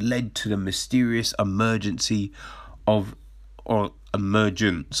world and led to the mysterious emergence of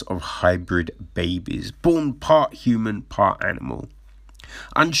hybrid babies, born part human, part animal.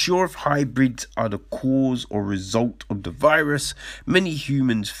 Unsure if hybrids are the cause or result of the virus, many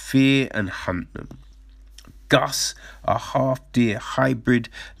humans fear and hunt them. Gus, a half-deer hybrid,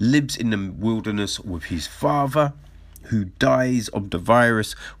 lives in the wilderness with his father, who dies of the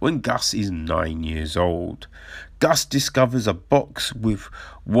virus when Gus is 9 years old. Gus discovers a box with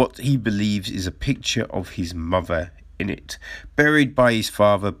what he believes is a picture of his mother in it, buried by his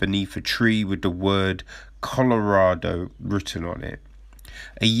father beneath a tree with the word Colorado written on it.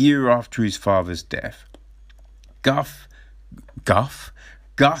 A year after his father's death, Gus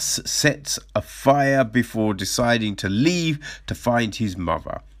sets a fire before deciding to leave to find his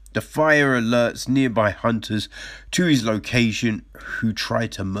mother. The fire alerts nearby hunters to his location, who try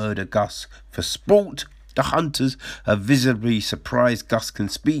to murder Gus for sport. The hunters are visibly surprised Gus can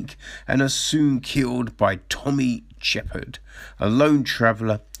speak and are soon killed by Tommy Jeppard, a lone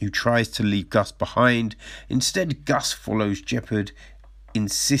traveller who tries to leave Gus behind. Instead, Gus follows Jeppard,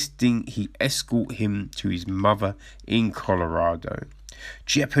 insisting he escort him to his mother in Colorado.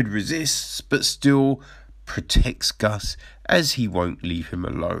 Jeppard resists, but still protects Gus, as he won't leave him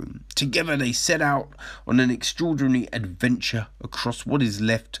alone. Together they set out on an extraordinary adventure across what is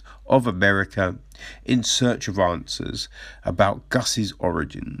left of America in search of answers about Gus's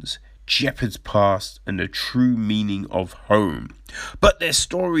origins, Jeppard's past, and the true meaning of home. But their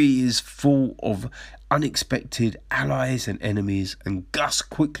story is full of unexpected allies and enemies, and Gus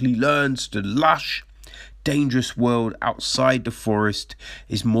quickly learns the lush, dangerous world outside the forest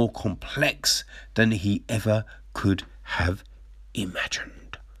is more complex than he ever could have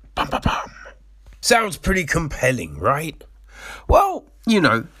imagined. Bum, bum, bum. Sounds pretty compelling, right? Well,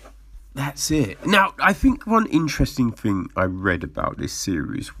 that's it. Now, I think one interesting thing I read about this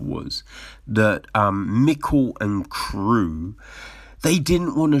series was that Mickle and crew, they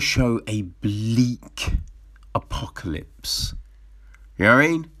didn't want to show a bleak apocalypse. You know what I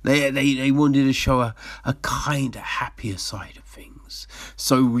mean? They wanted to show a kind of happier side of things.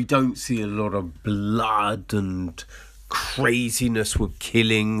 So we don't see a lot of blood and craziness with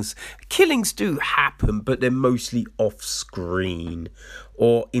killings. Killings do happen, but they're mostly off screen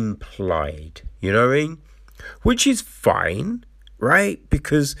or implied. You know what I mean? Which is fine, right?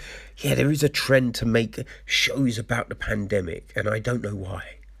 Because, there is a trend to make shows about the pandemic, and I don't know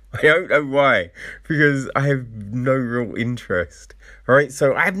why. I don't know why, because I have no real interest, right?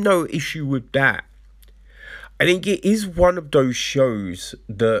 So I have no issue with that. I think it is one of those shows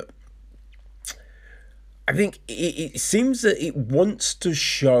that I think it seems that it wants to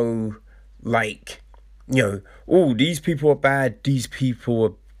show, like, these people are bad, these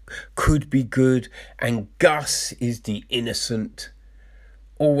people could be good, and Gus is the innocent,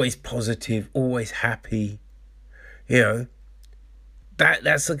 always positive, always happy,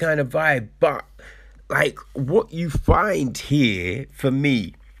 That's the kind of vibe. But, like, what you find here, for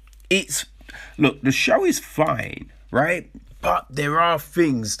me, look, the show is fine, right? But there are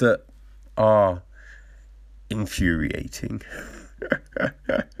things that are infuriating.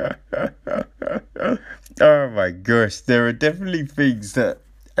 Oh my gosh, there are definitely things that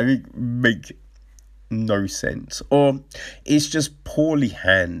I think make no sense, or it's just poorly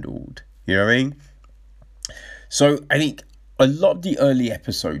handled. You know what I mean? So I think a lot of the early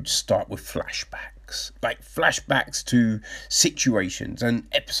episodes start with flashbacks, like flashbacks to situations. And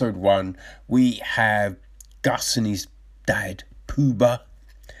episode 1, we have Gus and his dad, Pooba.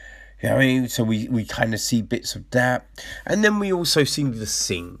 You know what I mean? So we kind of see bits of that. And then we also see the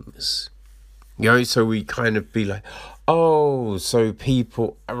sings. So we kind of be like, oh, so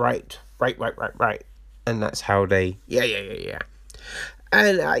people, right. And that's how they, yeah.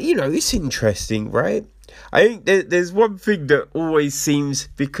 And, it's interesting, right? I think there's one thing that always seems,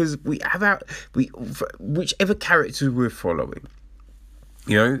 because whichever characters we're following,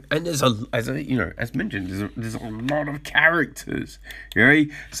 and there's as mentioned, there's a lot of characters,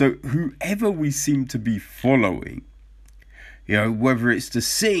 so whoever we seem to be following, whether it's the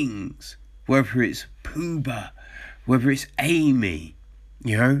Sings, whether it's Pooba, whether it's Amy,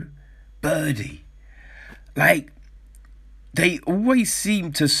 Birdie, like, they always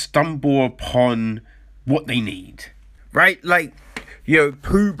seem to stumble upon what they need, right? Like,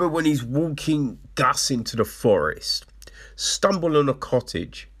 Pooba, when he's walking Gus into the forest, stumble on a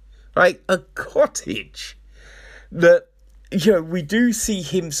cottage, like a cottage that, we do see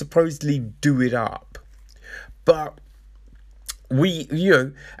him supposedly do it up, but we,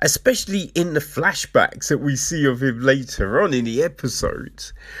 especially in the flashbacks that we see of him later on in the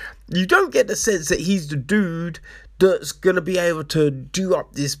episodes, you don't get the sense that he's the dude that's going to be able to do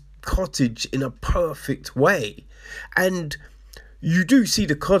up this cottage in a perfect way. And you do see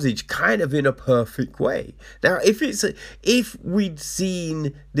the cottage kind of in a perfect way. Now, if we'd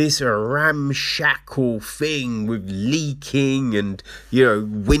seen this ramshackle thing with leaking and,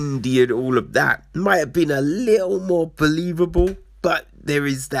 windy and all of that, it might have been a little more believable, but there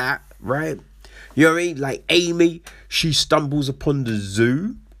is that, right? You know what I mean? Like Amy, she stumbles upon the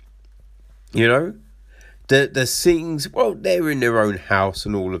zoo, The Sings, well, they're in their own house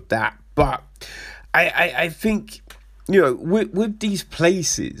and all of that. But I think, with these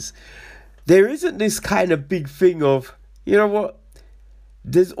places, there isn't this kind of big thing of,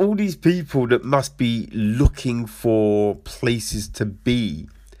 there's all these people that must be looking for places to be.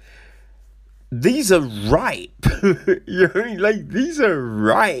 These are ripe. These are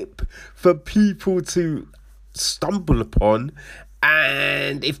ripe for people to stumble upon.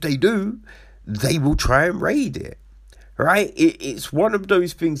 And if they do, they will try and raid it, right? It's one of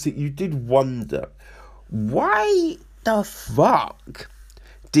those things that you did wonder, why the fuck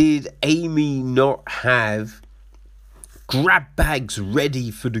did Amy not have grab bags ready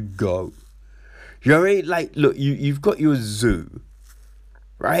for the go? You know what I mean? Like, look, you've got your zoo,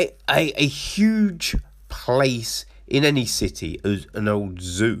 right? A huge place in any city, an old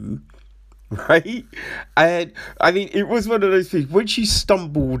zoo, right? And I mean, it was one of those things, when she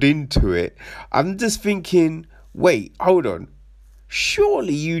stumbled into it, I'm just thinking, wait, hold on,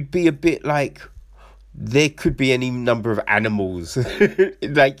 surely you'd be a bit like, there could be any number of animals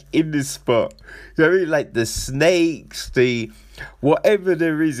like in this spot. You know what I mean? Like the snakes, the whatever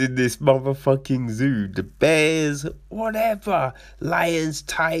there is in this motherfucking zoo, the bears, whatever, lions,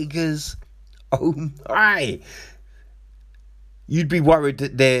 tigers. Oh my! You'd be worried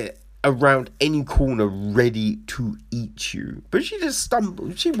that they're around any corner ready to eat you. But she just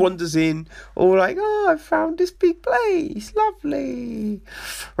stumbles, she wanders in, all like, oh, I found this big place, lovely.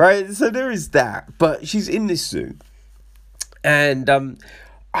 Right, so there is that. But she's in this zoo. And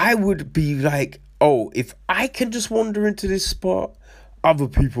I would be like, oh, if I can just wander into this spot, other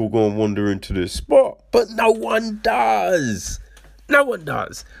people go and wander into this spot. But no one does. No one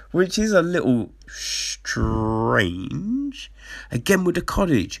does. Which is a little strange. Again with the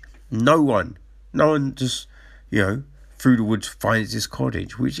cottage. No one just, through the woods finds this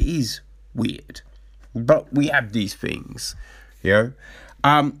cottage, which is weird. But we have these things,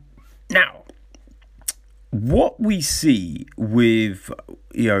 Now, what we see with,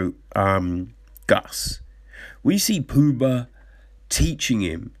 Gus, we see Pumbaa teaching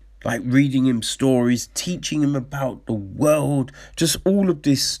him, like reading him stories, teaching him about the world, just all of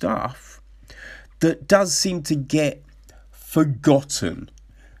this stuff that does seem to get forgotten.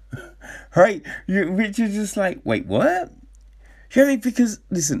 Right? Which is just like, wait, what? You know what I mean? Because,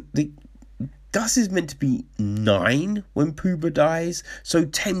 listen, Gus is meant to be 9 when Pumbaa dies, so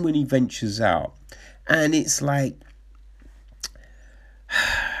 10 when he ventures out. And it's like,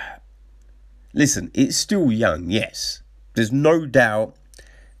 listen, it's still young, yes. There's no doubt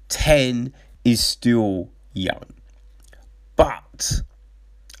 10 is still young. But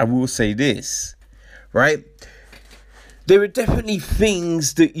I will say this, right? There are definitely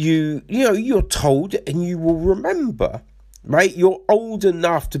things that you're told and you will remember, right? You're old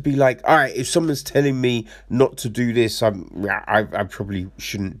enough to be like, all right, if someone's telling me not to do this, I probably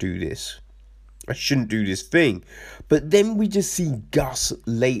shouldn't do this. I shouldn't do this thing. But then we just see Gus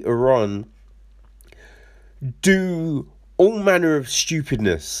later on do all manner of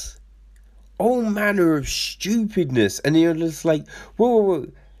stupidness. All manner of stupidness. And you're just like, whoa.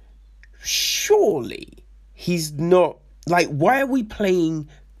 Surely he's not. Like, why are we playing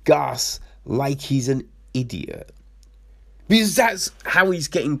Gus like he's an idiot? Because that's how he's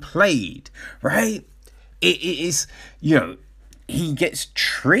getting played, right? It is, he gets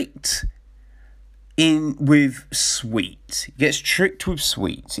tricked with Sweet. He gets tricked with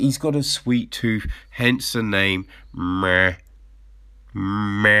Sweet. He's got a sweet tooth, hence the name Meh.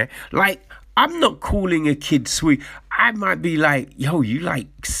 Like, I'm not calling a kid sweet. I might be like, yo, you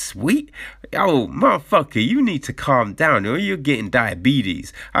like sweet? Yo, motherfucker, you need to calm down or you're getting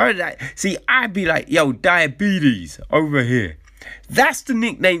diabetes. See, I'd be like, yo, diabetes over here. That's the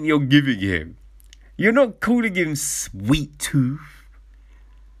nickname you're giving him. You're not calling him Sweet Tooth.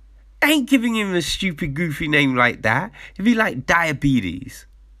 Ain't giving him a stupid, goofy name like that. It'd be like diabetes.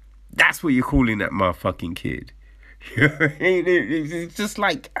 That's what you're calling that motherfucking kid. It's just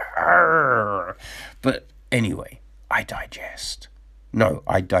like, argh. But anyway, I digest. No,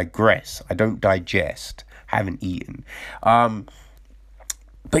 I digress. I don't digest. Haven't eaten.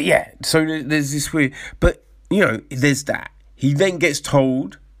 But yeah, so there's this weird. But there's that. He then gets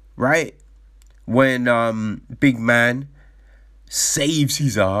told, right, when Big Man saves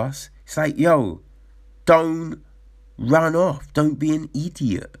his ass. It's like, yo, don't run off. Don't be an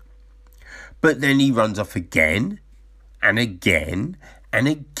idiot. But then he runs off again. And again, and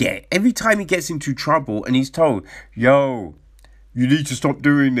again. Every time he gets into trouble and he's told, yo, you need to stop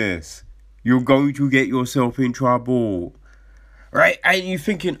doing this. You're going to get yourself in trouble. Right? And you're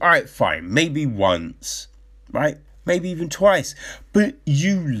thinking, all right, fine. Maybe once. Right? Maybe even twice. But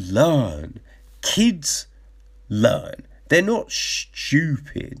you learn. Kids learn. They're not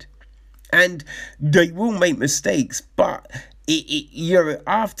stupid. And they will make mistakes. But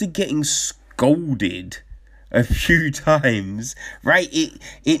after getting scolded a few times, right?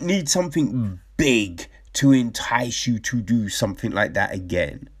 It needs something big to entice you to do something like that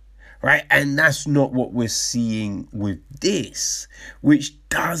again, right? And that's not what we're seeing with this, which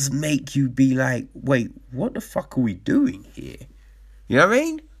does make you be like, wait, what the fuck are we doing here? You know what I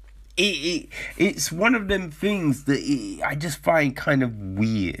mean? It's one of them things that I just find kind of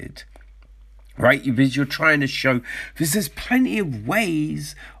weird, right? Because you're trying to show, because there's plenty of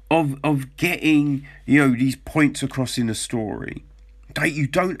ways of getting, these points across in a story. Like, you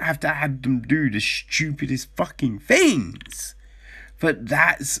don't have to have them do the stupidest fucking things. But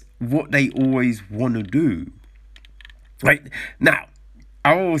that's what they always want to do. Right? Now,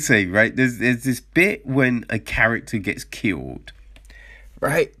 I will say, right, there's this bit when a character gets killed.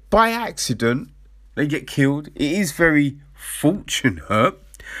 Right? By accident, they get killed. It is very fortunate.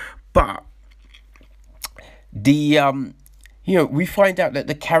 But We find out that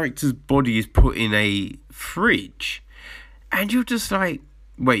the character's body is put in a fridge, and you're just like,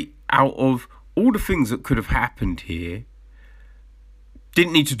 wait, out of all the things that could have happened here,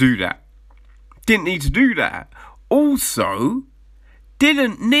 didn't need to do that. Didn't need to do that. Also,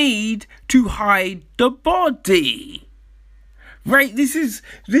 didn't need to hide the body. Right, this is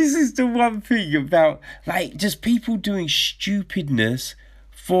the one thing about, like, just people doing stupidness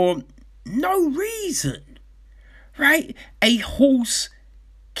for no reason. Right? A horse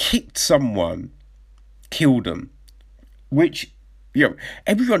kicked someone, killed them, which,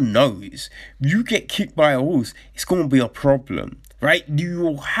 everyone knows, you get kicked by a horse, it's going to be a problem. Right? You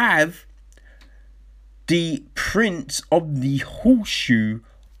will have the prints of the horseshoe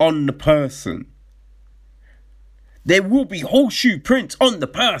on the person. There will be horseshoe prints on the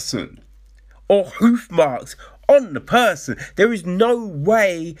person, or hoof marks on the person. There is no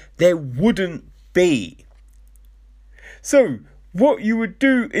way there wouldn't be. So what you would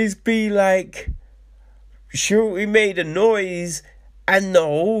do is be like, sure, we made a noise and the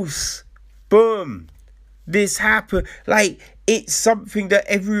horse, boom, this happened. Like, it's something that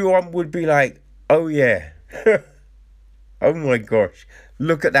everyone would be like, oh yeah, oh my gosh,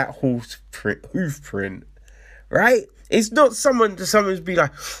 look at that hoof print. Right? It's not someone's be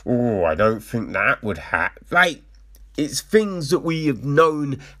like, oh, I don't think that would happen. Like, it's things that we have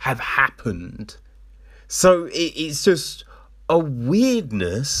known have happened. So it's just a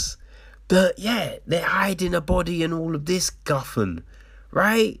weirdness that, they're hiding a body and all of this guffin.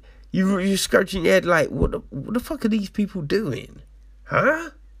 Right? You're scratching your head like, what the fuck are these people doing?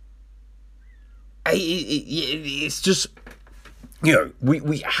 Huh? It's just,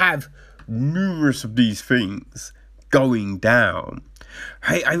 we have numerous of these things going down.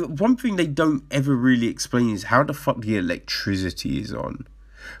 One thing they don't ever really explain is how the fuck the electricity is on.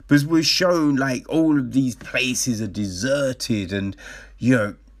 Because we're shown like all of these places are deserted and,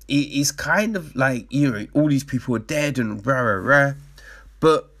 it's kind of like, all these people are dead and rah, rah, rah.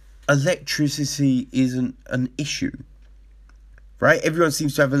 But electricity isn't an issue. Right? Everyone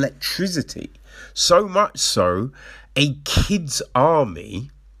seems to have electricity. So much so, a kids'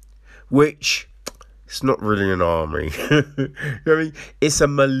 army, which it's not really an army. It's a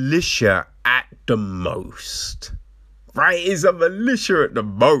militia at the most. Right? It's a militia at the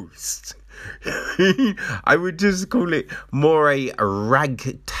most. I would just call it more a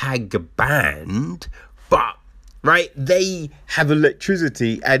ragtag band, but right, they have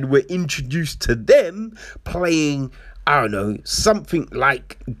electricity and we're introduced to them playing, I don't know, something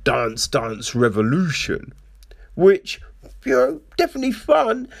like Dance Dance Revolution, which, definitely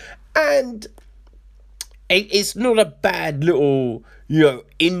fun. And it's not a bad little,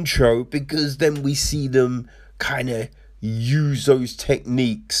 intro, because then we see them kind of use those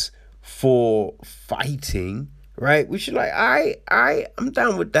techniques for fighting, right? Which is like, I'm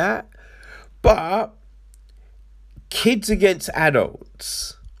down with that. But kids against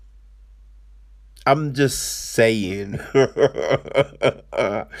adults, I'm just saying,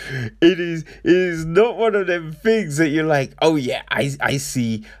 it is not one of them things that you're like, oh yeah, I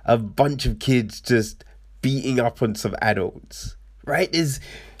see a bunch of kids just beating up on some adults, right? It's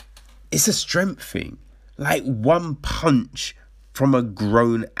a strength thing. Like, one punch from a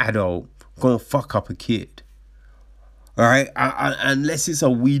grown adult gonna fuck up a kid. All right, unless it's a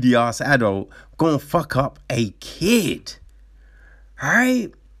weedy ass adult, gonna fuck up a kid. All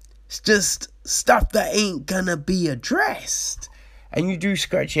right, it's just stuff that ain't gonna be addressed. And you do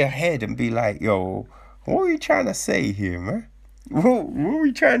scratch your head and be like, yo, what are you trying to say here, man? What are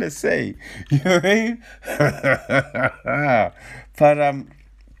we trying to say? You know what I mean? But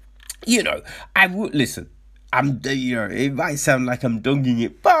I would listen. It might sound like I'm dogging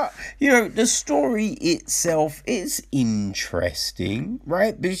it, but the story itself is interesting,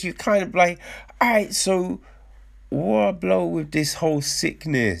 right? Because you're kind of like, all right, so what blow with this whole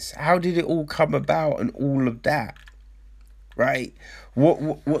sickness? How did it all come about and all of that? Right?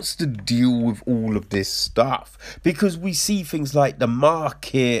 What's the deal with all of this stuff? Because we see things like the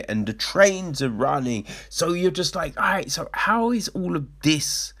market and the trains are running. So you're just like, all right, so how is all of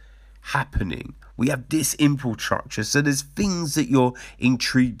this happening? We have this infrastructure. So there's things that you're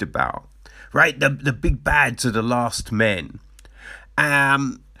intrigued about, right? The big bads are the last men.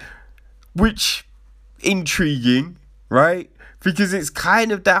 Which, intriguing, right? Because it's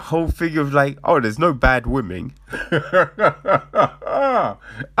kind of that whole thing of like, oh, there's no bad women. Who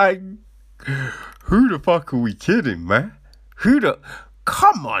the fuck are we kidding, man?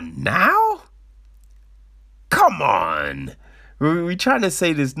 Come on now. Come on. We trying to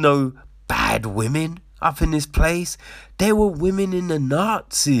say there's no bad women up in this place? There were women in the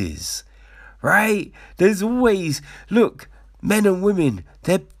Nazis, right? There's always, look, men and women,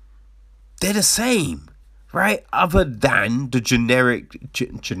 they're the same, right? Other than the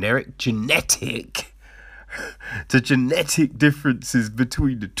the genetic differences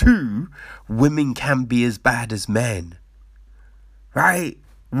between the two, women can be as bad as men, right?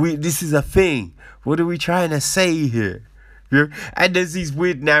 This is a thing. What are we trying to say here? You know? And there's these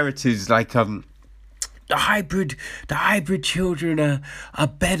weird narratives like the hybrid children are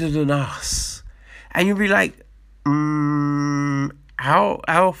better than us, and you'll be like,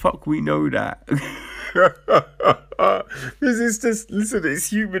 how fuck we know that? Because it's just, listen,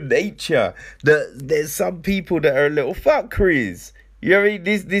 it's human nature that there's some people that are little fuckeries. You know what I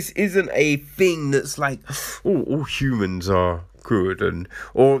mean? This isn't a thing that's like, oh, all humans are good,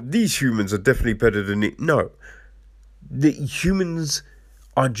 or these humans are definitely better than it. No, the humans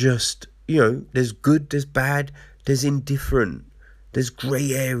are just, there's good, there's bad, there's indifferent, there's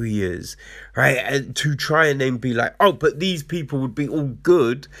grey areas, right? And to try and then be like, oh, but these people would be all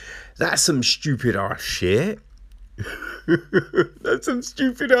good, that's some stupid ass shit. That's some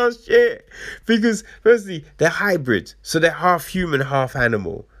stupid ass shit. Because firstly, they're hybrids, so they're half human, half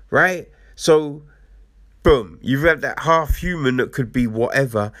animal, right? So boom, you've got that half human that could be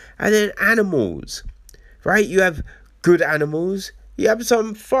whatever, and then animals, right? You have good animals, you have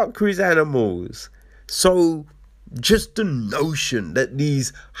some fuckeries animals. So just the notion that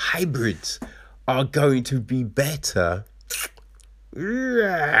these hybrids are going to be better,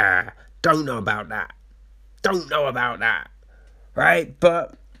 don't know about that, right?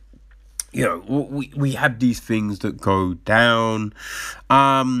 But we have these things that go down.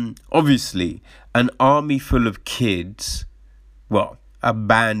 Obviously, an army full of kids, well, a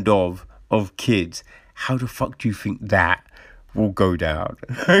band of kids, how the fuck do you think that will go down?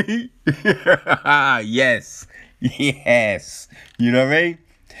 Yes. You know what I mean?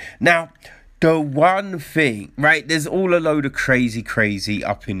 Now, the one thing, right, there's all a load of crazy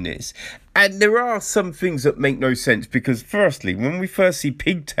up in this. And there are some things that make no sense, because firstly, when we first see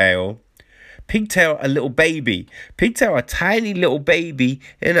Pigtail, a little baby. Pigtail, a tiny little baby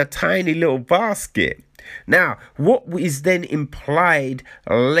in a tiny little basket. Now, what is then implied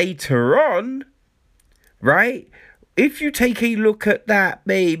later on, right? If you take a look at that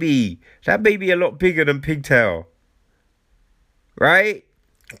baby a lot bigger than Pigtail, right?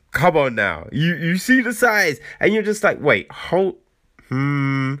 Come on now. You see the size, and you're just like, wait,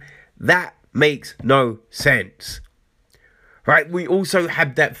 that makes no sense. Right, we also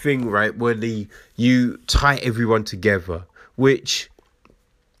had that thing, right, where you tie everyone together, which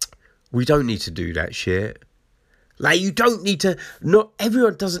we don't need to do that shit. Like, you don't need to, not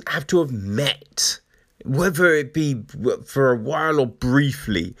everyone doesn't have to have met, whether it be for a while or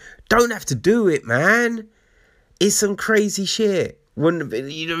briefly. Don't have to do it, man. It's some crazy shit. When,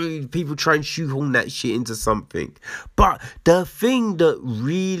 people try and shoehorn that shit into something. But the thing that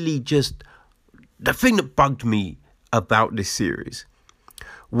bugged me about this series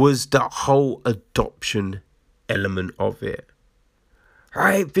was the whole adoption element of it,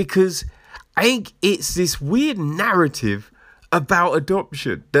 right? Because I think it's this weird narrative about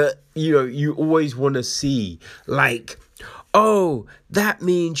adoption that you always want to see, like, oh, that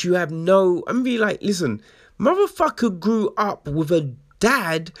means you have no. I'm be like, listen, motherfucker grew up with a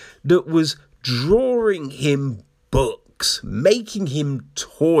dad that was drawing him books, making him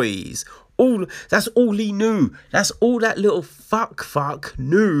toys. That's all he knew. That's all that little fuck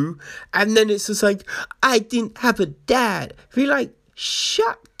knew. And then it's just like, I didn't have a dad. Be like,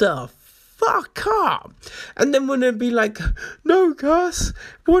 shut the fuck up. And then when they'd be like, no, Gus,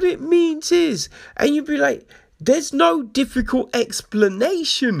 what it means is, and you'd be like, there's no difficult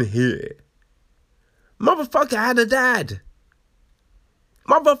explanation here. Motherfucker had a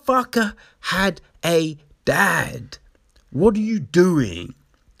dad. What are you doing?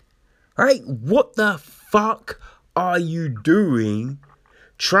 Right? What the fuck are you doing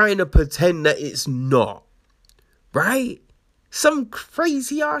trying to pretend that it's not? Right? Some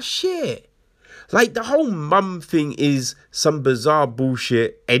crazy ass shit. Like, the whole mum thing is some bizarre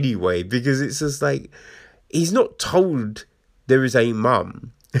bullshit anyway, because it's just like, he's not told there is a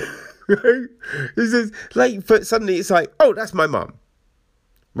mum. It's just like, but suddenly it's like, oh, that's my mum.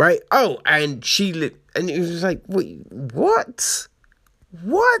 Right? Oh, and she and it was like, wait, what?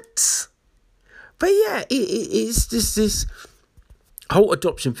 But yeah, it's just this whole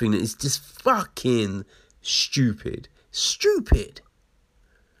adoption thing that is just fucking stupid.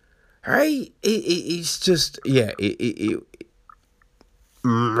 Right? It's just, yeah, it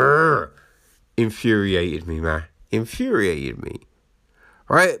infuriated me, man.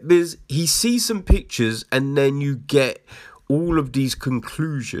 Right? Because he sees some pictures, and then you get all of these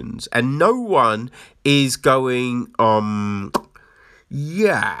conclusions, and no one is going,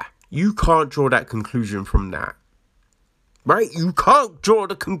 yeah, you can't draw that conclusion from that. Right? You can't draw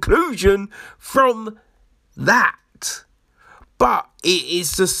the conclusion from that. But it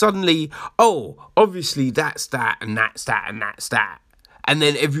is just suddenly, oh, obviously that's that, and that's that, and that's that. And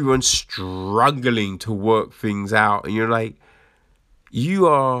then everyone's struggling to work things out. And you're like,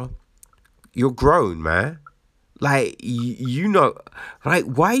 you're grown, man. Like, you know, like,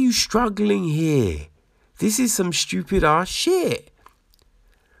 why are you struggling here? This is some stupid ass shit.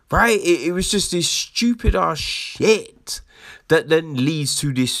 Right? It was just this stupid ass shit that then leads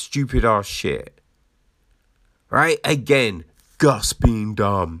to this stupid ass shit. Right? Again, Gus being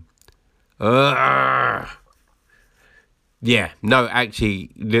dumb. Yeah, no, actually,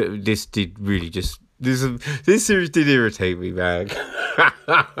 this did really just... This series did irritate me, man.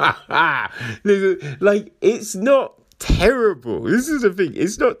 Like, it's not terrible. This is the thing.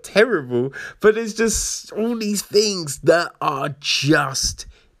 It's not terrible, but it's just all these things that are just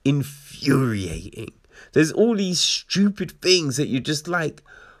infuriating. There's all these stupid things that you're just like,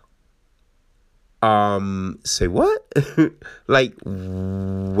 say what? Like,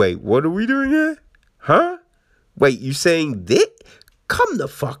 wait, what are we doing here? Huh? Wait, you saying this? Come the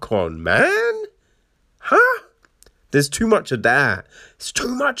fuck on, man. Huh? There's too much of that. It's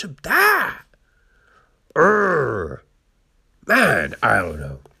too much of that. Man, I don't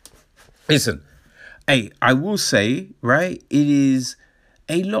know. Listen, hey, I will say, right, it is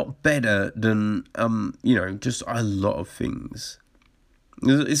a lot better than, just a lot of things.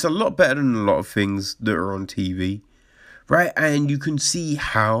 It's a lot better than a lot of things that are on TV, right? And you can see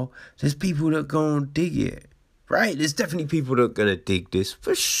how there's people that go and dig it, right? There's definitely people that are going to dig this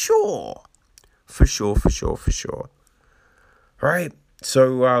for sure. For sure. Right?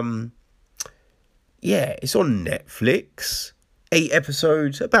 So, yeah, it's on Netflix. 8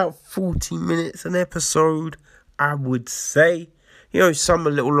 episodes, about 40 minutes an episode, I would say. You know, some a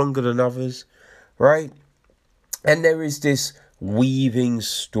little longer than others, right? And there is this weaving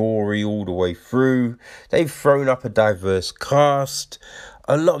story all the way through. They've thrown up a diverse cast.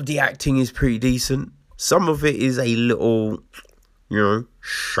 A lot of the acting is pretty decent. Some of it is a little,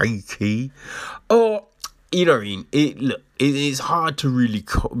 shaky. Or, you know what I mean? It is hard to really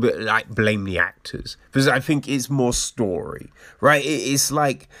blame the actors, because I think it's more story, right? It's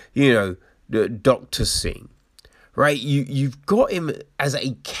like, Dr. Singh, right? You've got him as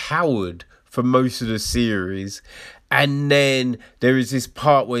a coward for most of the series, and then there is this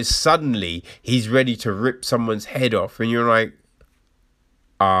part where suddenly he's ready to rip someone's head off, and you're like,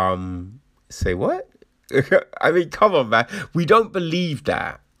 say what? I mean, come on, man. We don't believe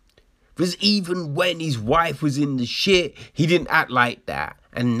that. Because even when his wife was in the shit, he didn't act like that.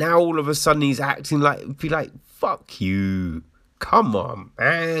 And now all of a sudden he's acting like, fuck you. Come on,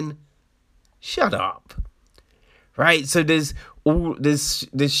 man. Shut up. Right? So there's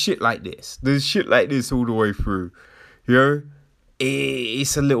shit like this. There's shit like this all the way through.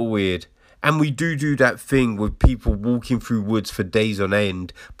 It's a little weird. And we do that thing with people walking through woods for days on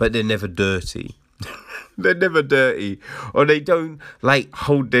end, but they're never dirty. They're never dirty, or they don't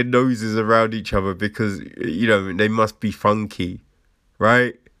hold their noses around each other because they must be funky,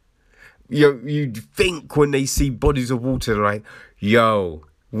 right? You think when they see bodies of water, they're like, yo,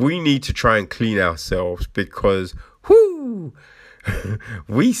 we need to try and clean ourselves because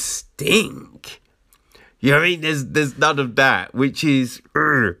we stink. You know what I mean? There's none of that, which is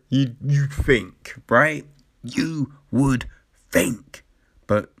you think, right? You would think,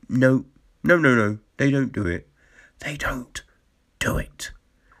 but no. They don't do it. They don't do it.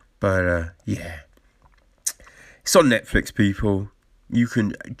 But, yeah. It's on Netflix, people. You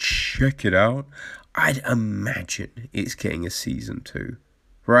can check it out. I'd imagine it's getting a season 2.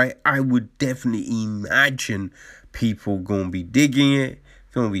 Right? I would definitely imagine people going to be digging it.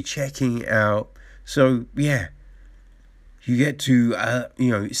 Going to be checking it out. So, yeah. You get to,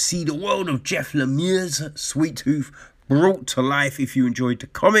 see the world of Jeff Lemire's Sweet Tooth brought to life if you enjoyed the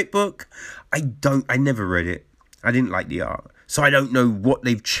comic book. I never read it. I didn't like the art. So I don't know what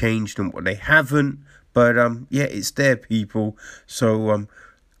they've changed and what they haven't. But, yeah, it's there, people. So,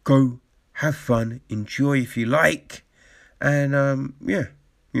 go have fun. Enjoy if you like. And, yeah,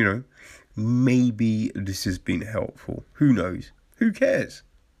 maybe this has been helpful. Who knows? Who cares?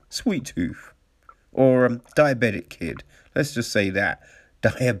 Sweet Tooth. Or, Diabetic Kid. Let's just say that.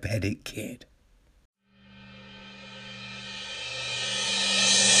 Diabetic Kid.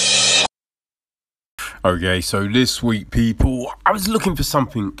 Okay, so this week, people, I was looking for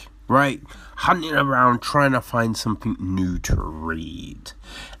something, right? Hunting around, trying to find something new to read.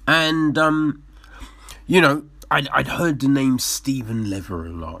 And, I'd heard the name Stephen Leather a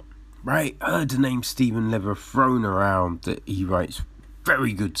lot, right? I heard the name Stephen Leather thrown around, that he writes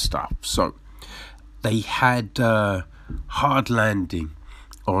very good stuff. So they had Hard Landing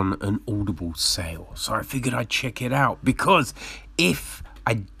on an Audible sale. So I figured I'd check it out, because if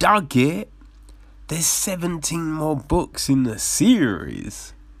I dug it, there's 17 more books in the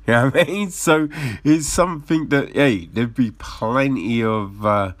series. You know what I mean? So it's something that, hey, there'd be plenty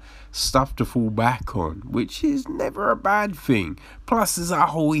of stuff to fall back on, which is never a bad thing. Plus, there's a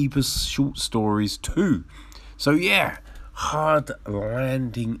whole heap of short stories too. So yeah, Hard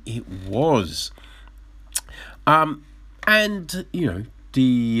Landing it was. And you know,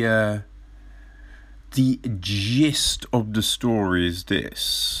 the gist of the story is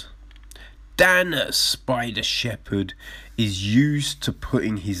this: Dan Spider Shepherd is used to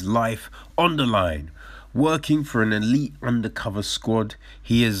putting his life on the line. Working for an elite undercover squad,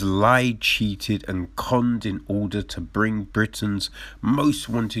 he has lied, cheated and conned in order to bring Britain's most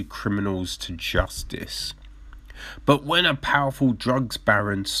wanted criminals to justice. But when a powerful drugs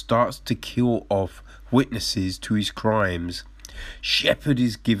baron starts to kill off witnesses to his crimes, Shepherd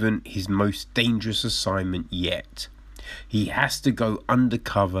is given his most dangerous assignment yet. He has to go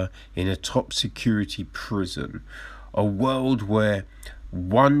undercover in a top security prison, a world where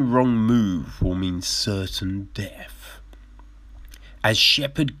one wrong move will mean certain death. As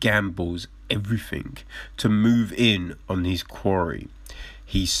Shepherd gambles everything to move in on his quarry,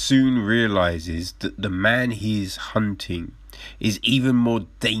 he soon realizes that the man he is hunting is even more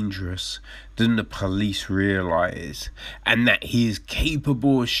dangerous than the police realize, and that he is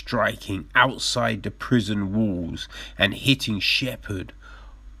capable of striking outside the prison walls and hitting Shepherd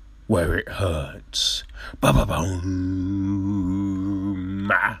where it hurts. Ba-ba-boom.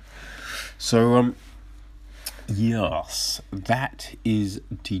 So, yes, that is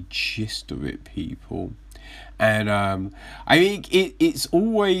the gist of it, people. And I think it's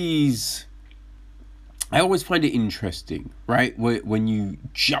always... I always find it interesting, right, when you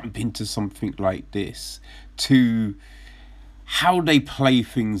jump into something like this, to how they play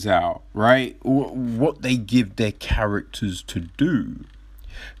things out, right? What they give their characters to do.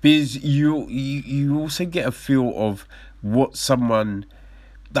 Because you also get a feel of what someone,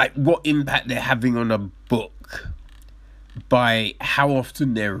 like what impact they're having on a book by how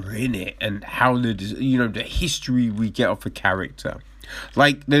often they're in it, and how the history we get of a character.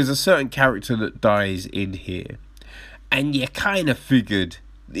 Like, there's a certain character that dies in here, and you kind of figured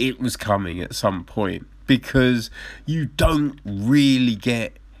it was coming at some point, because you don't really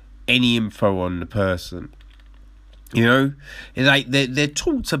get any info on the person. You know, it's like they're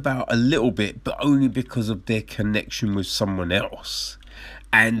talked about a little bit, but only because of their connection with someone else.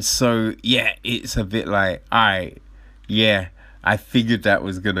 And so, yeah, it's a bit like, I figured that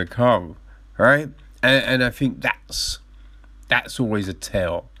was gonna come, right? And I think that's always a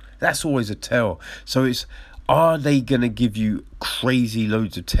tell. That's always a tell. So it's, are they gonna give you crazy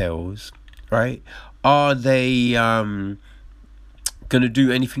loads of tells, right? Are they gonna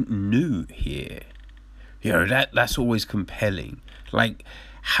do anything new here? You know, that's always compelling. Like,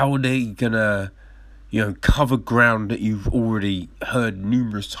 how are they gonna, cover ground that you've already heard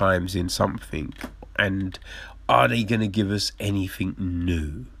numerous times in something? And are they gonna give us anything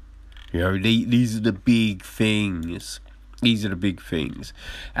new? These are the big things. These are the big things.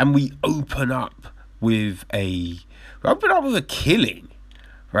 And we open up with a killing,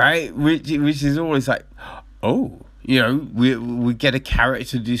 right? Which is always like, oh, we get a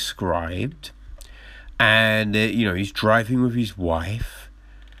character described. And, he's driving with his wife.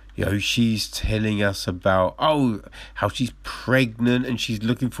 She's telling us about, how she's pregnant and she's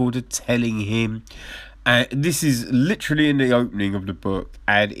looking forward to telling him. And this is literally in the opening of the book.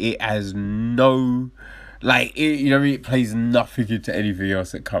 And it has no, it plays nothing into anything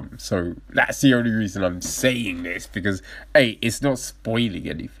else that comes. So that's the only reason I'm saying this. Because, hey, it's not spoiling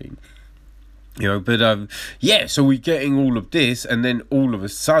anything. So we're getting all of this. And then all of a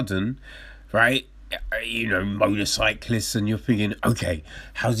sudden, right, motorcyclists, and you're thinking, okay,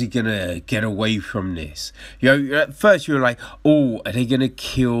 how's he gonna get away from this? At first you're like, oh, are they gonna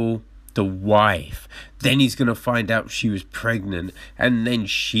kill the wife? Then he's gonna find out she was pregnant, and then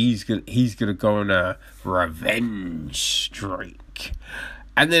he's gonna go on a revenge streak,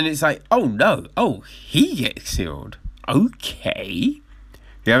 and then it's like, oh no, he gets killed. Okay,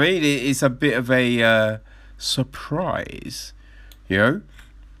 I mean, it's a bit of a surprise,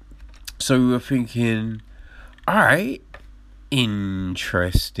 So we were thinking, all right,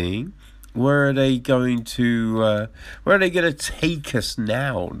 interesting. Where are they going to take us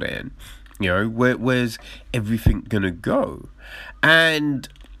now then? Where's everything gonna go? And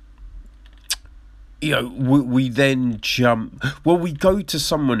we then jump. Well, we go to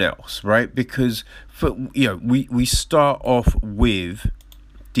someone else, right? Because we start off with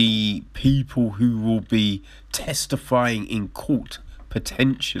the people who will be testifying in court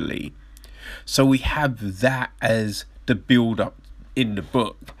potentially. So we have that as the build up in the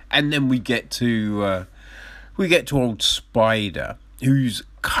book, and then we get to old Spider, who's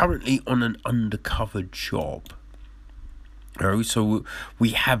currently on an undercover job. So we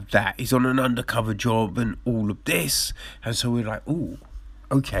have that. He's on an undercover job and all of this. And so we're like, oh,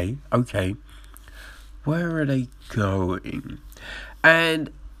 okay. Where are they going?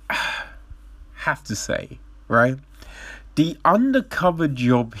 And have to say, right? The undercover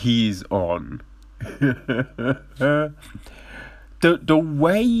job he is on, the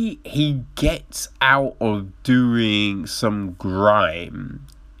way he gets out of doing some grime,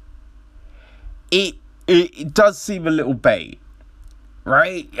 it does seem a little bait,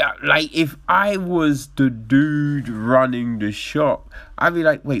 right? Like, if I was the dude running the shop, I'd be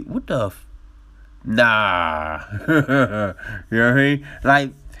like, wait, what the nah. You know what I mean?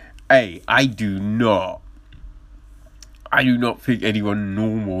 Like, hey, I do not think anyone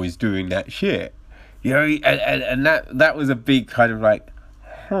normal is doing that shit. You know, and that was a big kind of like,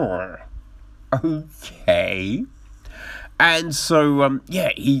 okay. And so,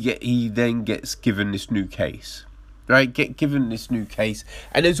 he then gets given this new case, right? Given this new case,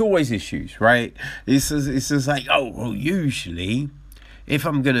 and there's always issues, right? It's just like, oh, well, usually, if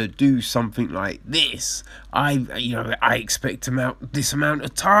I'm gonna do something like this, I expect this amount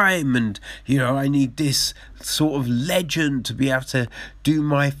of time, and I need this sort of legend to be able to do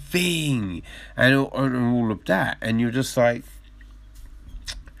my thing, and all of that, and you're just like,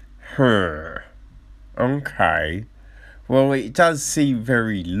 okay. Well, it does seem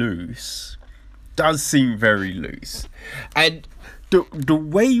very loose. And the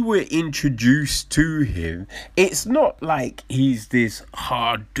way we're introduced to him, it's not like he's this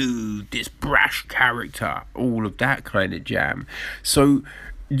hard dude, this brash character, all of that kind of jam. So,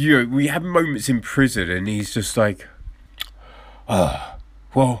 we have moments in prison and he's just like,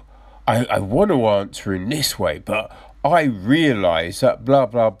 well, I want to answer in this way, but I realise that blah,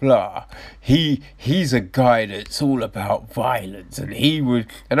 blah, blah. He's a guy that's all about violence, and he would...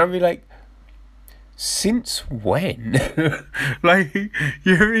 And I'd be like, since when? Like,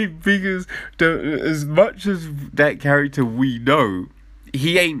 because as much as that character we know,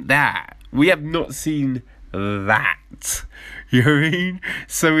 he ain't that. We have not seen that. You know what I mean?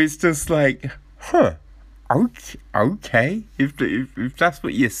 So it's just like, okay. If that's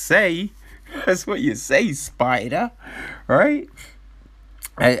what you say... That's what you say, Spider, right?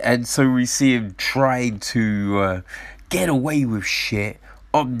 And so we see him trying to get away with shit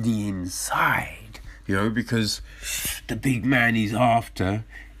on the inside, because the big man he's after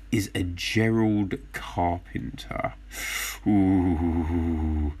is a Gerald Carpenter.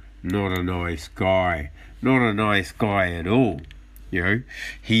 Ooh, not a nice guy. Not a nice guy at all.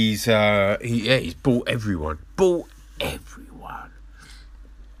 He's bought everyone.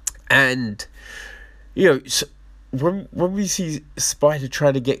 And, so when we see Spider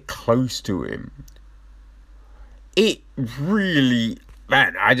trying to get close to him, it really,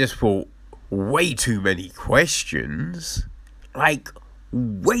 man, I just thought way too many questions. Like,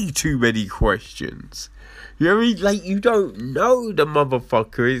 way too many questions. You know what I mean? Like, you don't know the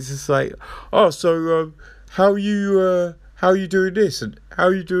motherfucker. It's just like, oh, so, how are you doing this? And how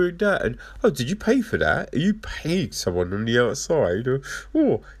are you doing that? And, oh, did you pay for that? Are you paying someone on the outside?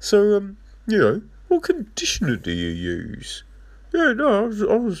 What conditioner do you use? Yeah, no,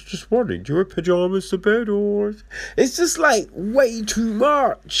 I was just wondering, do you wear pyjamas to bed or... It's just like way too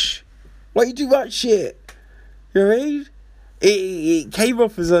much. Way too much shit. You know what I mean? It came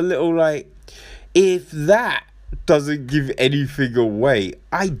off as a little like, if that doesn't give anything away,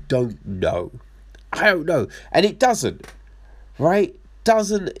 I don't know. And it doesn't. Right?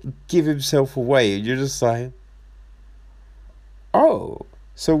 Doesn't give himself away, and you're just like, oh,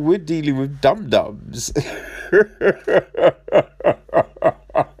 so we're dealing with dum-dums. You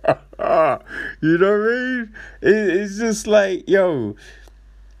know what I mean? It's just like, yo,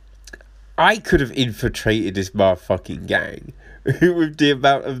 I could have infiltrated this motherfucking gang with the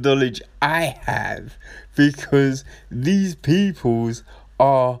amount of knowledge I have, because these peoples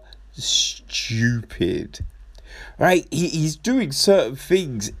are stupid. Right? He's doing certain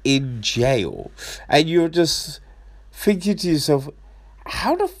things in jail, and you're just thinking to yourself,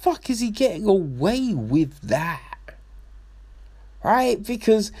 how the fuck is he getting away with that? Right?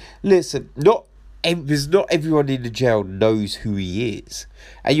 Because, listen, not everyone in the jail knows who he is.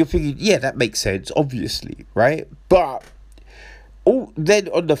 And you're thinking, yeah, that makes sense, obviously, right? But then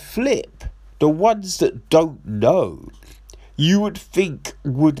on the flip, the ones that don't know, you would think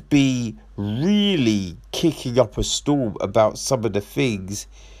would be really kicking up a storm about some of the things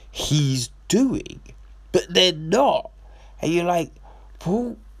he's doing. But they're not. And you're like,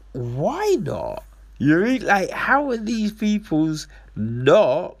 well, why not? You mean, like, how are these people's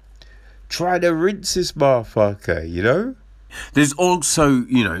not trying to rinse this motherfucker, you know? There's also,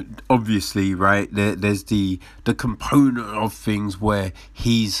 obviously, right, there's the component of things where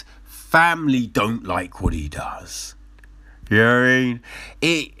his family don't like what he does. You know what I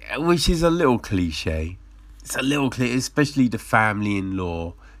mean? Which is a little cliche. It's a little cliche, especially the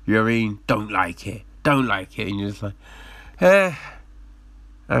family-in-law. You know what I mean? Don't like it. And you're just like, okay.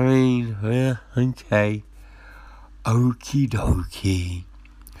 Okie dokie.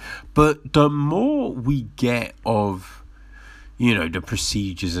 But the more we get of, the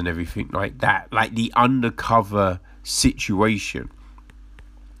procedures and everything like that, like the undercover situation,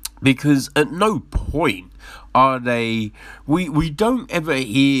 because at no point are they, we don't ever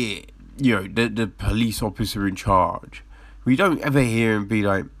hear, the police officer in charge, we don't ever hear him be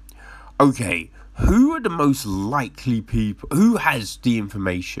like, okay, who are the most likely people? Who has the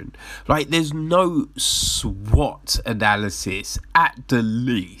information? Like, there's no SWOT analysis at the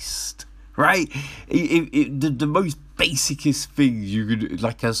least, right? The most basicest thing you could do,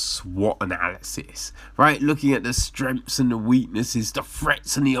 like a SWOT analysis, right? Looking at the strengths and the weaknesses, the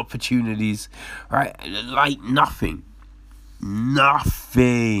threats and the opportunities, right? Like nothing.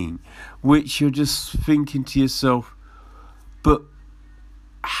 Which you're just thinking to yourself, but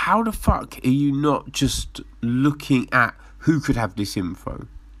how the fuck are you not just looking at who could have this info?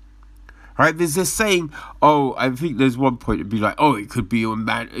 Right? There's this saying, I think there's one point it'd be like, it could be a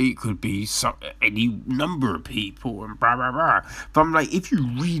man, it could be any number of people and blah, blah, blah. But I'm like, if you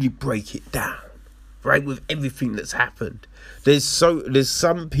really break it down, right, with everything that's happened, there's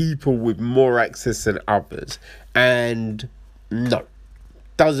some people with more access than others, and we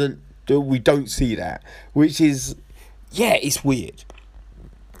don't see that, which is, it's weird.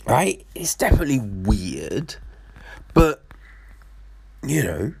 Right? It's definitely weird, but,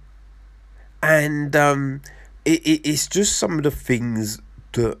 and it's just some of the things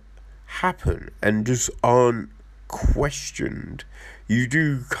that happen and just aren't questioned. You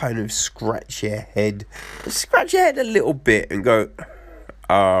do kind of scratch your head a little bit and go,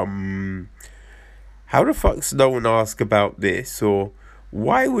 how the fuck's no one ask about this? Or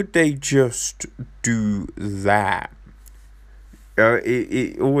why would they just do that?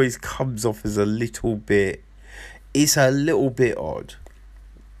 It always comes off as it's a little bit odd,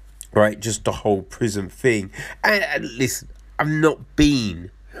 right? Just the whole prison thing. And listen, I've not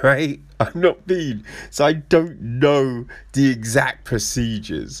been, so I don't know the exact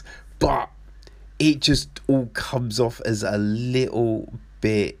procedures, but it just all comes off as a little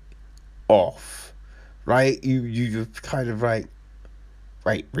bit off, right? You kind of like,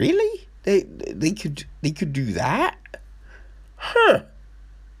 right, really? They could do that? Huh.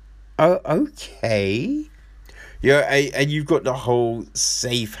 Oh, okay. And you've got the whole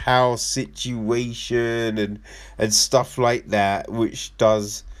safe house situation and stuff like that, which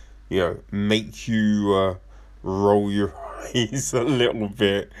does, make you roll your eyes a little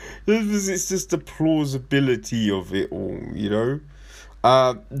bit. It's just the plausibility of it all,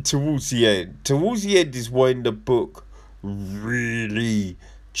 Towards the end is when the book really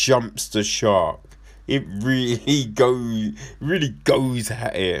jumps the shark. It really goes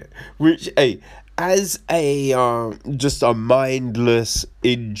at it, which, as a just a mindless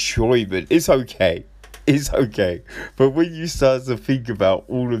enjoyment, it's okay. But when you start to think about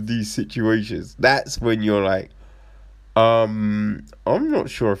all of these situations, that's when you're like, I'm not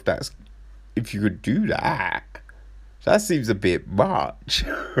sure if you could do that. That seems a bit much.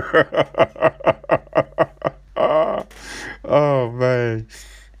 Oh man.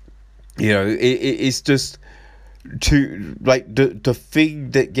 It's just to, like, the thing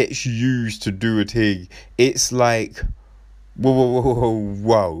that gets used to do a thing, it's like,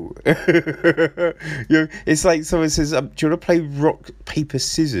 whoa. It's like someone says, do you want to play rock, paper,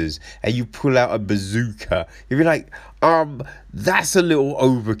 scissors? And you pull out a bazooka. You'd be like, that's a little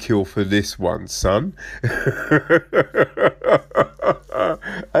overkill for this one, son.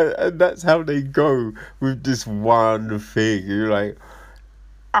 and that's how they go with this one thing. You're like,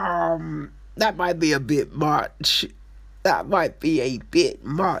 that might be a bit much.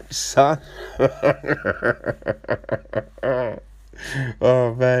 Son.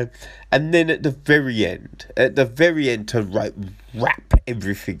 Oh man. And then at the very end, to wrap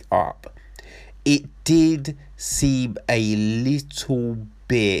everything up, it did seem a little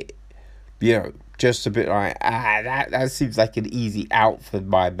bit, just a bit like, that seems like an easy out for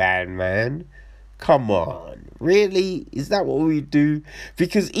my man. Come on, really? Is that what we do?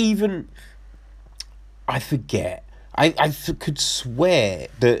 Because even, I forget, I could swear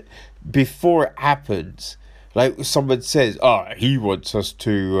that before it happens, like someone says, he wants us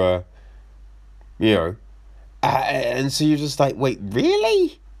to, and so you're just like, wait,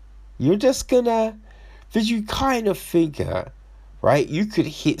 really? You're just gonna, because you kind of figure, right, you could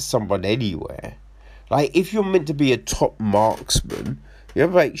hit someone anywhere. Like, if you're meant to be a top marksman, you're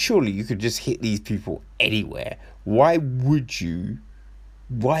like, surely you could just hit these people anywhere. Why would you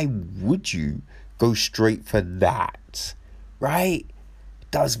go straight for that? Right?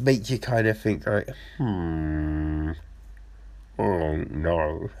 It does make you kind of think, like, oh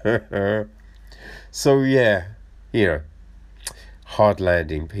no. So yeah, hard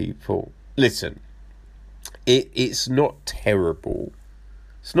landing people. Listen, it's not terrible.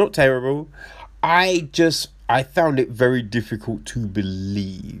 It's not terrible. I found it very difficult to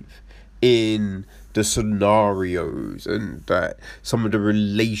believe in the scenarios and some of the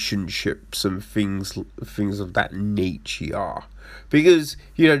relationships and things of that nature, because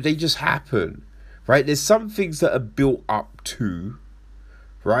they just happen, right? There's some things that are built up to,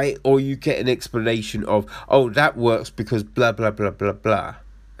 right? Or you get an explanation of, that works because blah blah blah blah blah,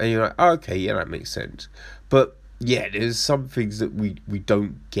 and you're like, okay, yeah, that makes sense. But yeah, there's some things that we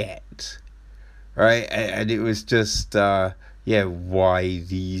don't get. Right, and it was just, why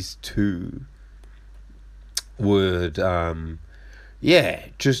these two would,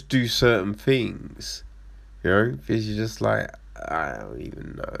 just do certain things, because you're just like, I don't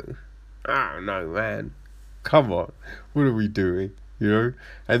even know. I don't know, man. Come on, what are we doing, And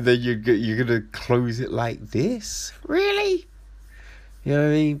then you're gonna close it like this? Really? You know what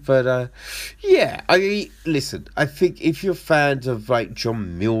I mean? But, listen, I think if you're fans of, like,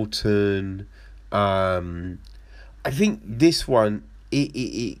 John Milton, I think this one,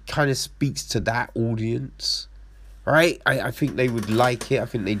 it kind of speaks to that audience, right? I think they would like it. I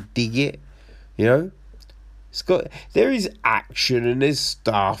think they dig it, there is action and there's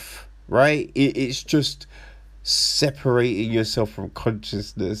stuff, right? It's just separating yourself from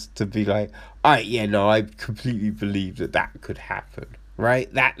consciousness to be like, I completely believe that could happen, right?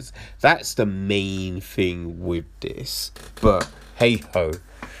 That's the main thing with this. But hey ho.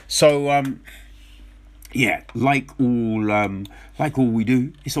 So, like all we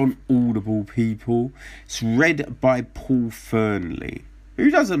do, it's on Audible, people. It's read by Paul Fernley, who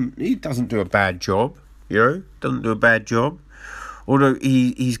doesn't do a bad job, doesn't do a bad job. Although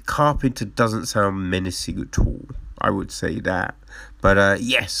his Carpenter doesn't sound menacing at all, I would say that. But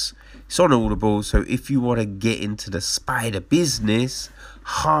yes, it's on Audible. So if you want to get into the spider business,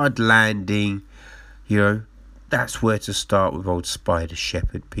 hard landing, that's where to start with old Spider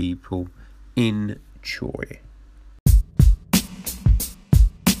Shepherd, people. Enjoy.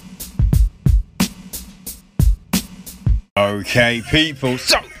 Okay, people,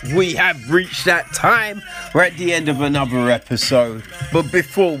 so we have reached that time. We're at the end of another episode. But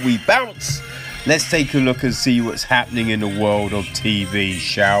before we bounce, let's take a look and see what's happening in the world of TV,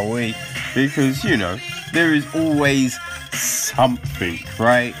 shall we? Because, there is always something,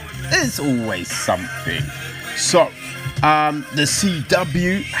 right? There's always something. So, the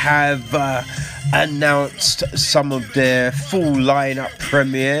CW have announced some of their full lineup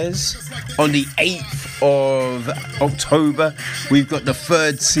premieres. On the 8th of October, we've got the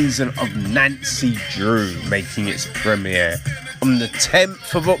 3rd season of Nancy Drew making its premiere. On the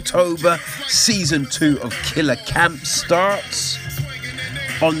 10th of October, season 2 of Killer Camp starts.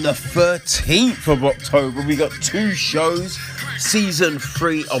 On the 13th of October, we got 2 shows. Season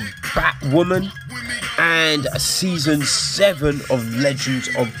 3 of Batwoman and season 7 of Legends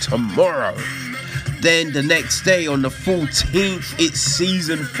of Tomorrow. Then the next day, on the 14th, it's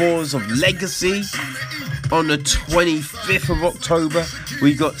season 4 of Legacy. On the 25th of October,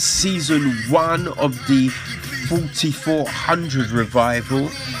 we got season 1 of the 4400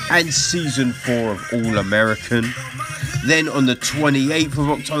 revival and season 4 of All American. Then on the 28th of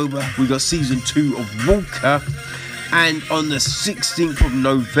October, we got season 2 of Walker. And on the 16th of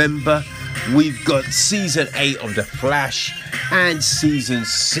November, we've got season 8 of The Flash and season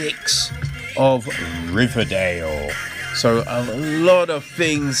 6 of Riverdale. So a lot of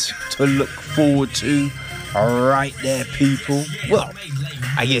things to look forward to right there, people. Well,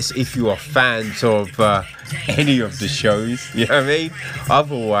 I guess if you are fans of any of the shows, you know what I mean?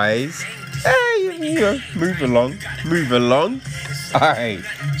 Otherwise, hey, move along. Alright,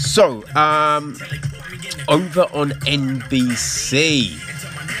 so over on NBC,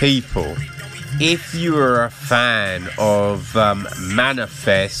 people, if you are a fan of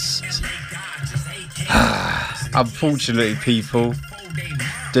Manifest, Unfortunately, people,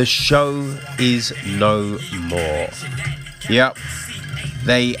 the show is no more. Yep,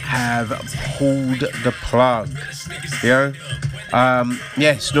 they have pulled the plug.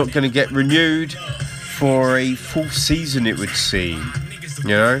 It's not going to get renewed for a full season, it would seem.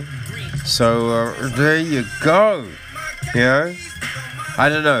 So there you go. I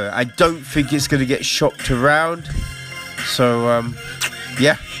don't know. I don't think it's going to get shopped around. So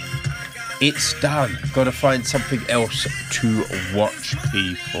it's done. Got to find something else to watch,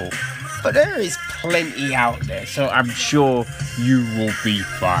 people. But there is plenty out there, so I'm sure you will be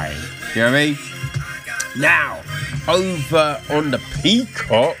fine. You know what I mean? Now, over on the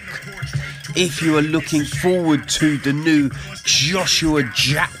Peacock, if you are looking forward to the new Joshua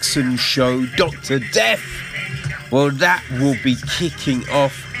Jackson show, Dr. Death, well, that will be kicking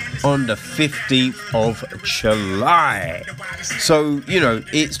off on the 15th of July. So,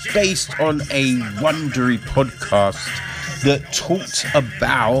 it's based on a Wondery podcast that talks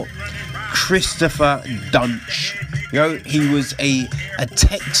about Christopher Dunch. He was a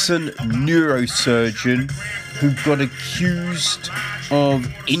Texan neurosurgeon who got accused of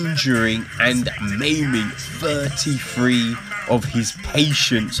injuring and maiming 33 of his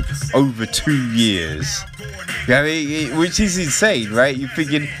patients over 2 years. Which is insane, right? You're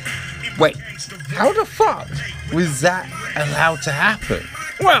thinking, wait, how the fuck was that allowed to happen?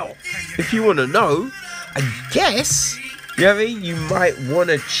 Well, if you want to know, I guess, you might want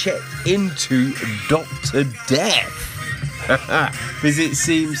to check into Dr. Death. Because it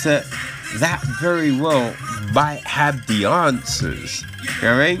seems that very well might have the answers.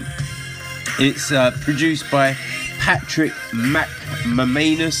 It's produced by Patrick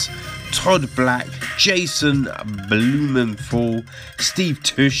McManus, Todd Black, Jason Blumenthal, Steve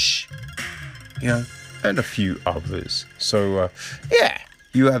Tush, and a few others. So,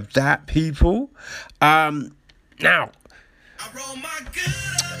 you have that, people. Now,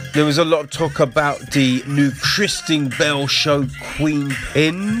 there was a lot of talk about the new Kristen Bell show, Queen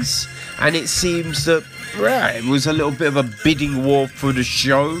Pins, and it seems that it was a little bit of a bidding war for the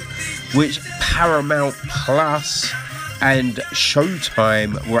show, which Paramount Plus and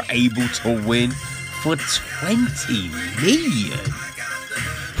Showtime were able to win for $20 million.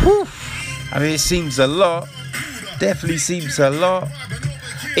 Whew. It seems a lot. Definitely seems a lot.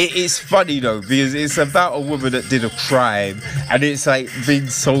 It is funny though, because it's about a woman that did a crime, and it's like being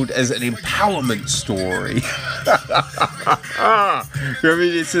sold as an empowerment story.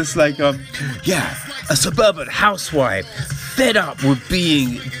 It's just like, a suburban housewife fed up with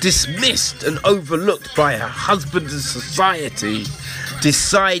being dismissed and overlooked by her husband and society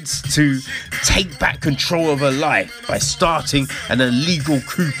decides to take back control of her life by starting an illegal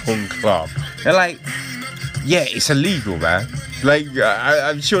coupon club. They're like, yeah, it's illegal, man.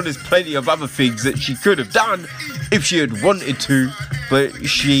 I'm sure there's plenty of other things that she could have done if she had wanted to, but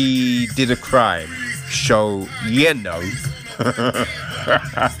she did a crime. So,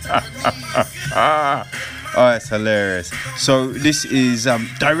 Oh, that's hilarious. So, this is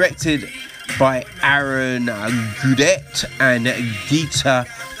directed by Aaron Goudet and Geeta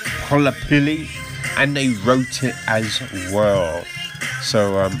Polapilli, and they wrote it as well.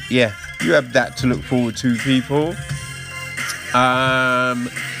 So, you have that to look forward to, people.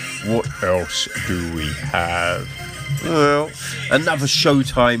 What else do we have? Well, another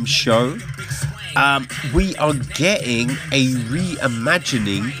Showtime show. We are getting a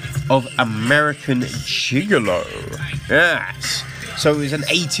reimagining of American Gigolo. Yes. So it was an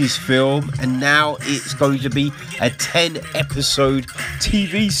 80s film, and now it's going to be a 10-episode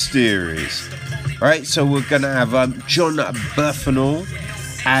TV series. Right, so we're going to have John Bernthal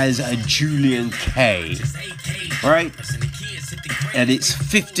as Julian Kay. Right? And it's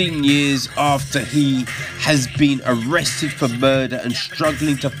 15 years after he has been arrested for murder and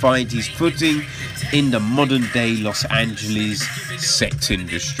struggling to find his footing in the modern-day Los Angeles sex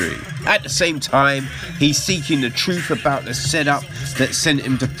industry. At the same time, he's seeking the truth about the setup that sent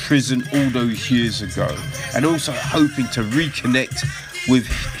him to prison all those years ago, and also hoping to reconnect with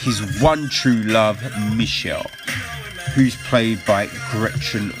his one true love, Michelle, who's played by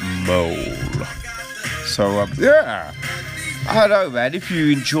Gretchen Mol. So, I don't know, man. If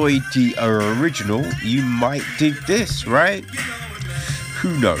you enjoyed the original, you might dig this, right?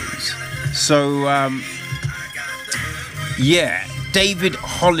 Who knows? So, David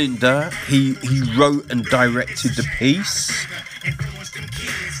Hollander, he wrote and directed the piece.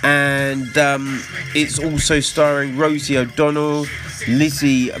 And it's also starring Rosie O'Donnell,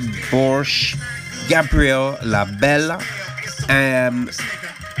 Lizzie Borsch, Gabrielle Labella,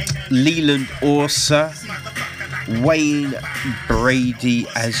 Leland Orser, Wayne Brady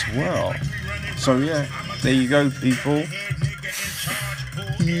as well. So yeah, there you go, people.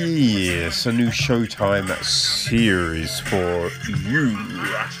 Yes, a new Showtime series for you.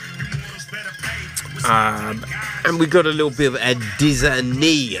 And we got a little bit of a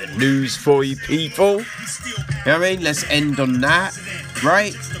Disney news for you people. You know what I mean? Let's end on that,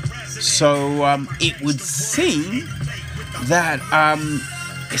 right? So it would seem that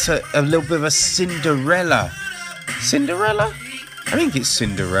it's a little bit of a Cinderella. Cinderella? I think it's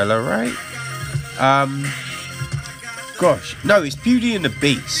Cinderella, right? Gosh, no, it's Beauty and the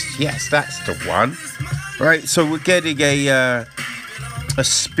Beast. Yes, that's the one. Right, so we're getting a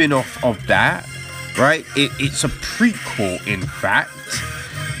spin-off of that. Right, it's a prequel, in fact,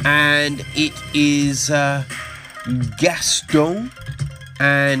 and it is Gaston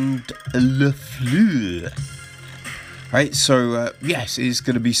and Lafleur. Right, so yes, it's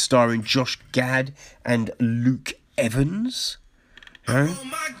going to be starring Josh Gad and Luke Evans.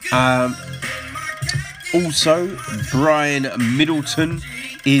 Also, Brian Middleton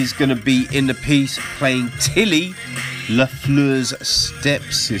is going to be in the piece playing Tilly, Lafleur's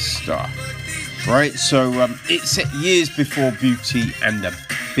stepsister. Right, so it's set years before Beauty and the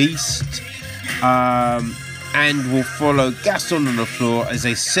Beast, and will follow Gaston and Lafleur as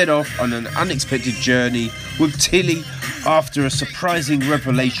they set off on an unexpected journey with Tilly after a surprising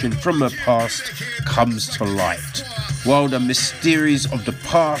revelation from her past comes to light. While the mysteries of the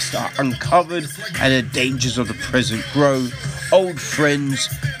past are uncovered and the dangers of the present grow, old friends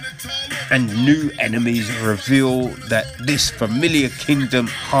and new enemies reveal that this familiar kingdom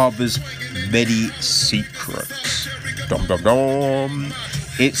harbours many secrets. Dum dum dum.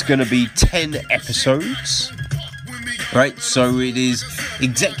 It's going to be 10 episodes. Right, so it is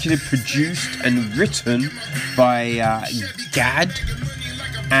executive produced and written by Gad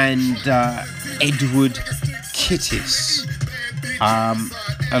and Edward Kittis,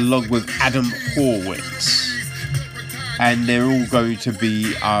 along with Adam Horwitz. And they're all going to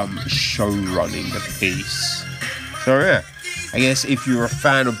be show running the piece. So yeah, I guess if you're a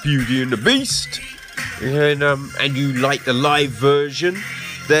fan of Beauty and the Beast and you like the live version,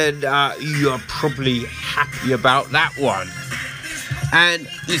 then you're probably happy about that one. And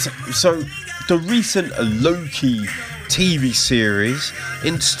listen, so the recent Loki TV series,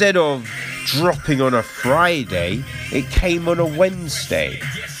 instead of dropping on a Friday, it came on a Wednesday,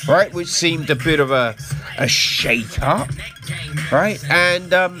 right? Which seemed a bit of a shake-up, right?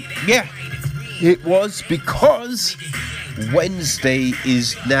 And yeah, it was, because Wednesday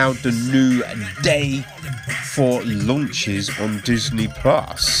is now the new day for launches on Disney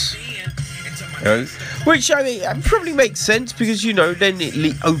Plus. Which, I mean, probably makes sense, because, you know, then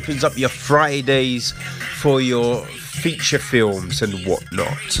it opens up your Fridays for your feature films and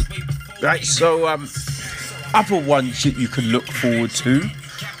whatnot. Right, so other ones that you can look forward to: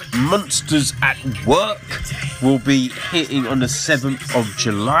 Monsters at Work will be hitting on the 7th of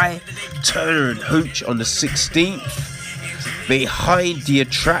July, Turner and Hooch on the 16th, Behind the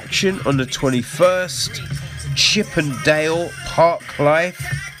Attraction on the 21st, Chip and Dale Park Life,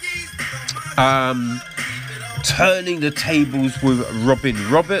 Turning the Tables with Robin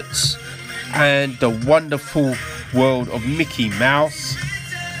Roberts, and The Wonderful World of Mickey Mouse.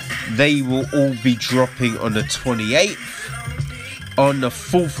 They will all be dropping on the 28th. On the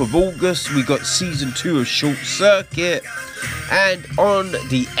 4th of August, we got season 2 of Short Circuit. And on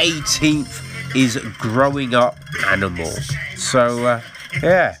the 18th is Growing Up Animal. So,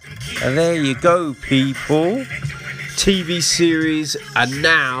 yeah, and there you go, people. TV series are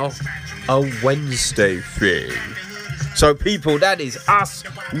now a Wednesday thing. So, people, that is us.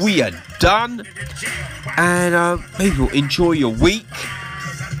 We are done. And, people, enjoy your week.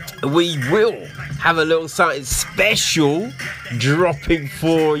 We will have a little something special dropping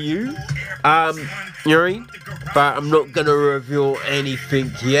for you. You know what I mean? But I'm not going to reveal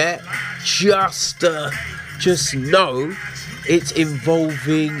anything yet. Just know it's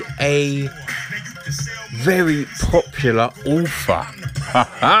involving a very popular author.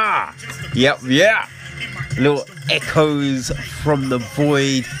 Haha! Yep. Little Echoes from the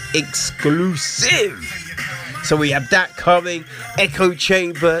Void exclusive. So we have that coming. Echo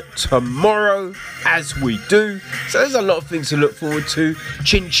Chamber tomorrow, as we do. So there's a lot of things to look forward to.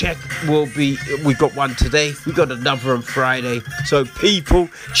 Chin Check we got one today. We got another on Friday. So people,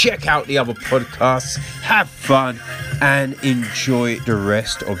 check out the other podcasts. Have fun and enjoy the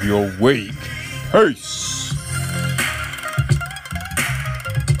rest of your week. Peace.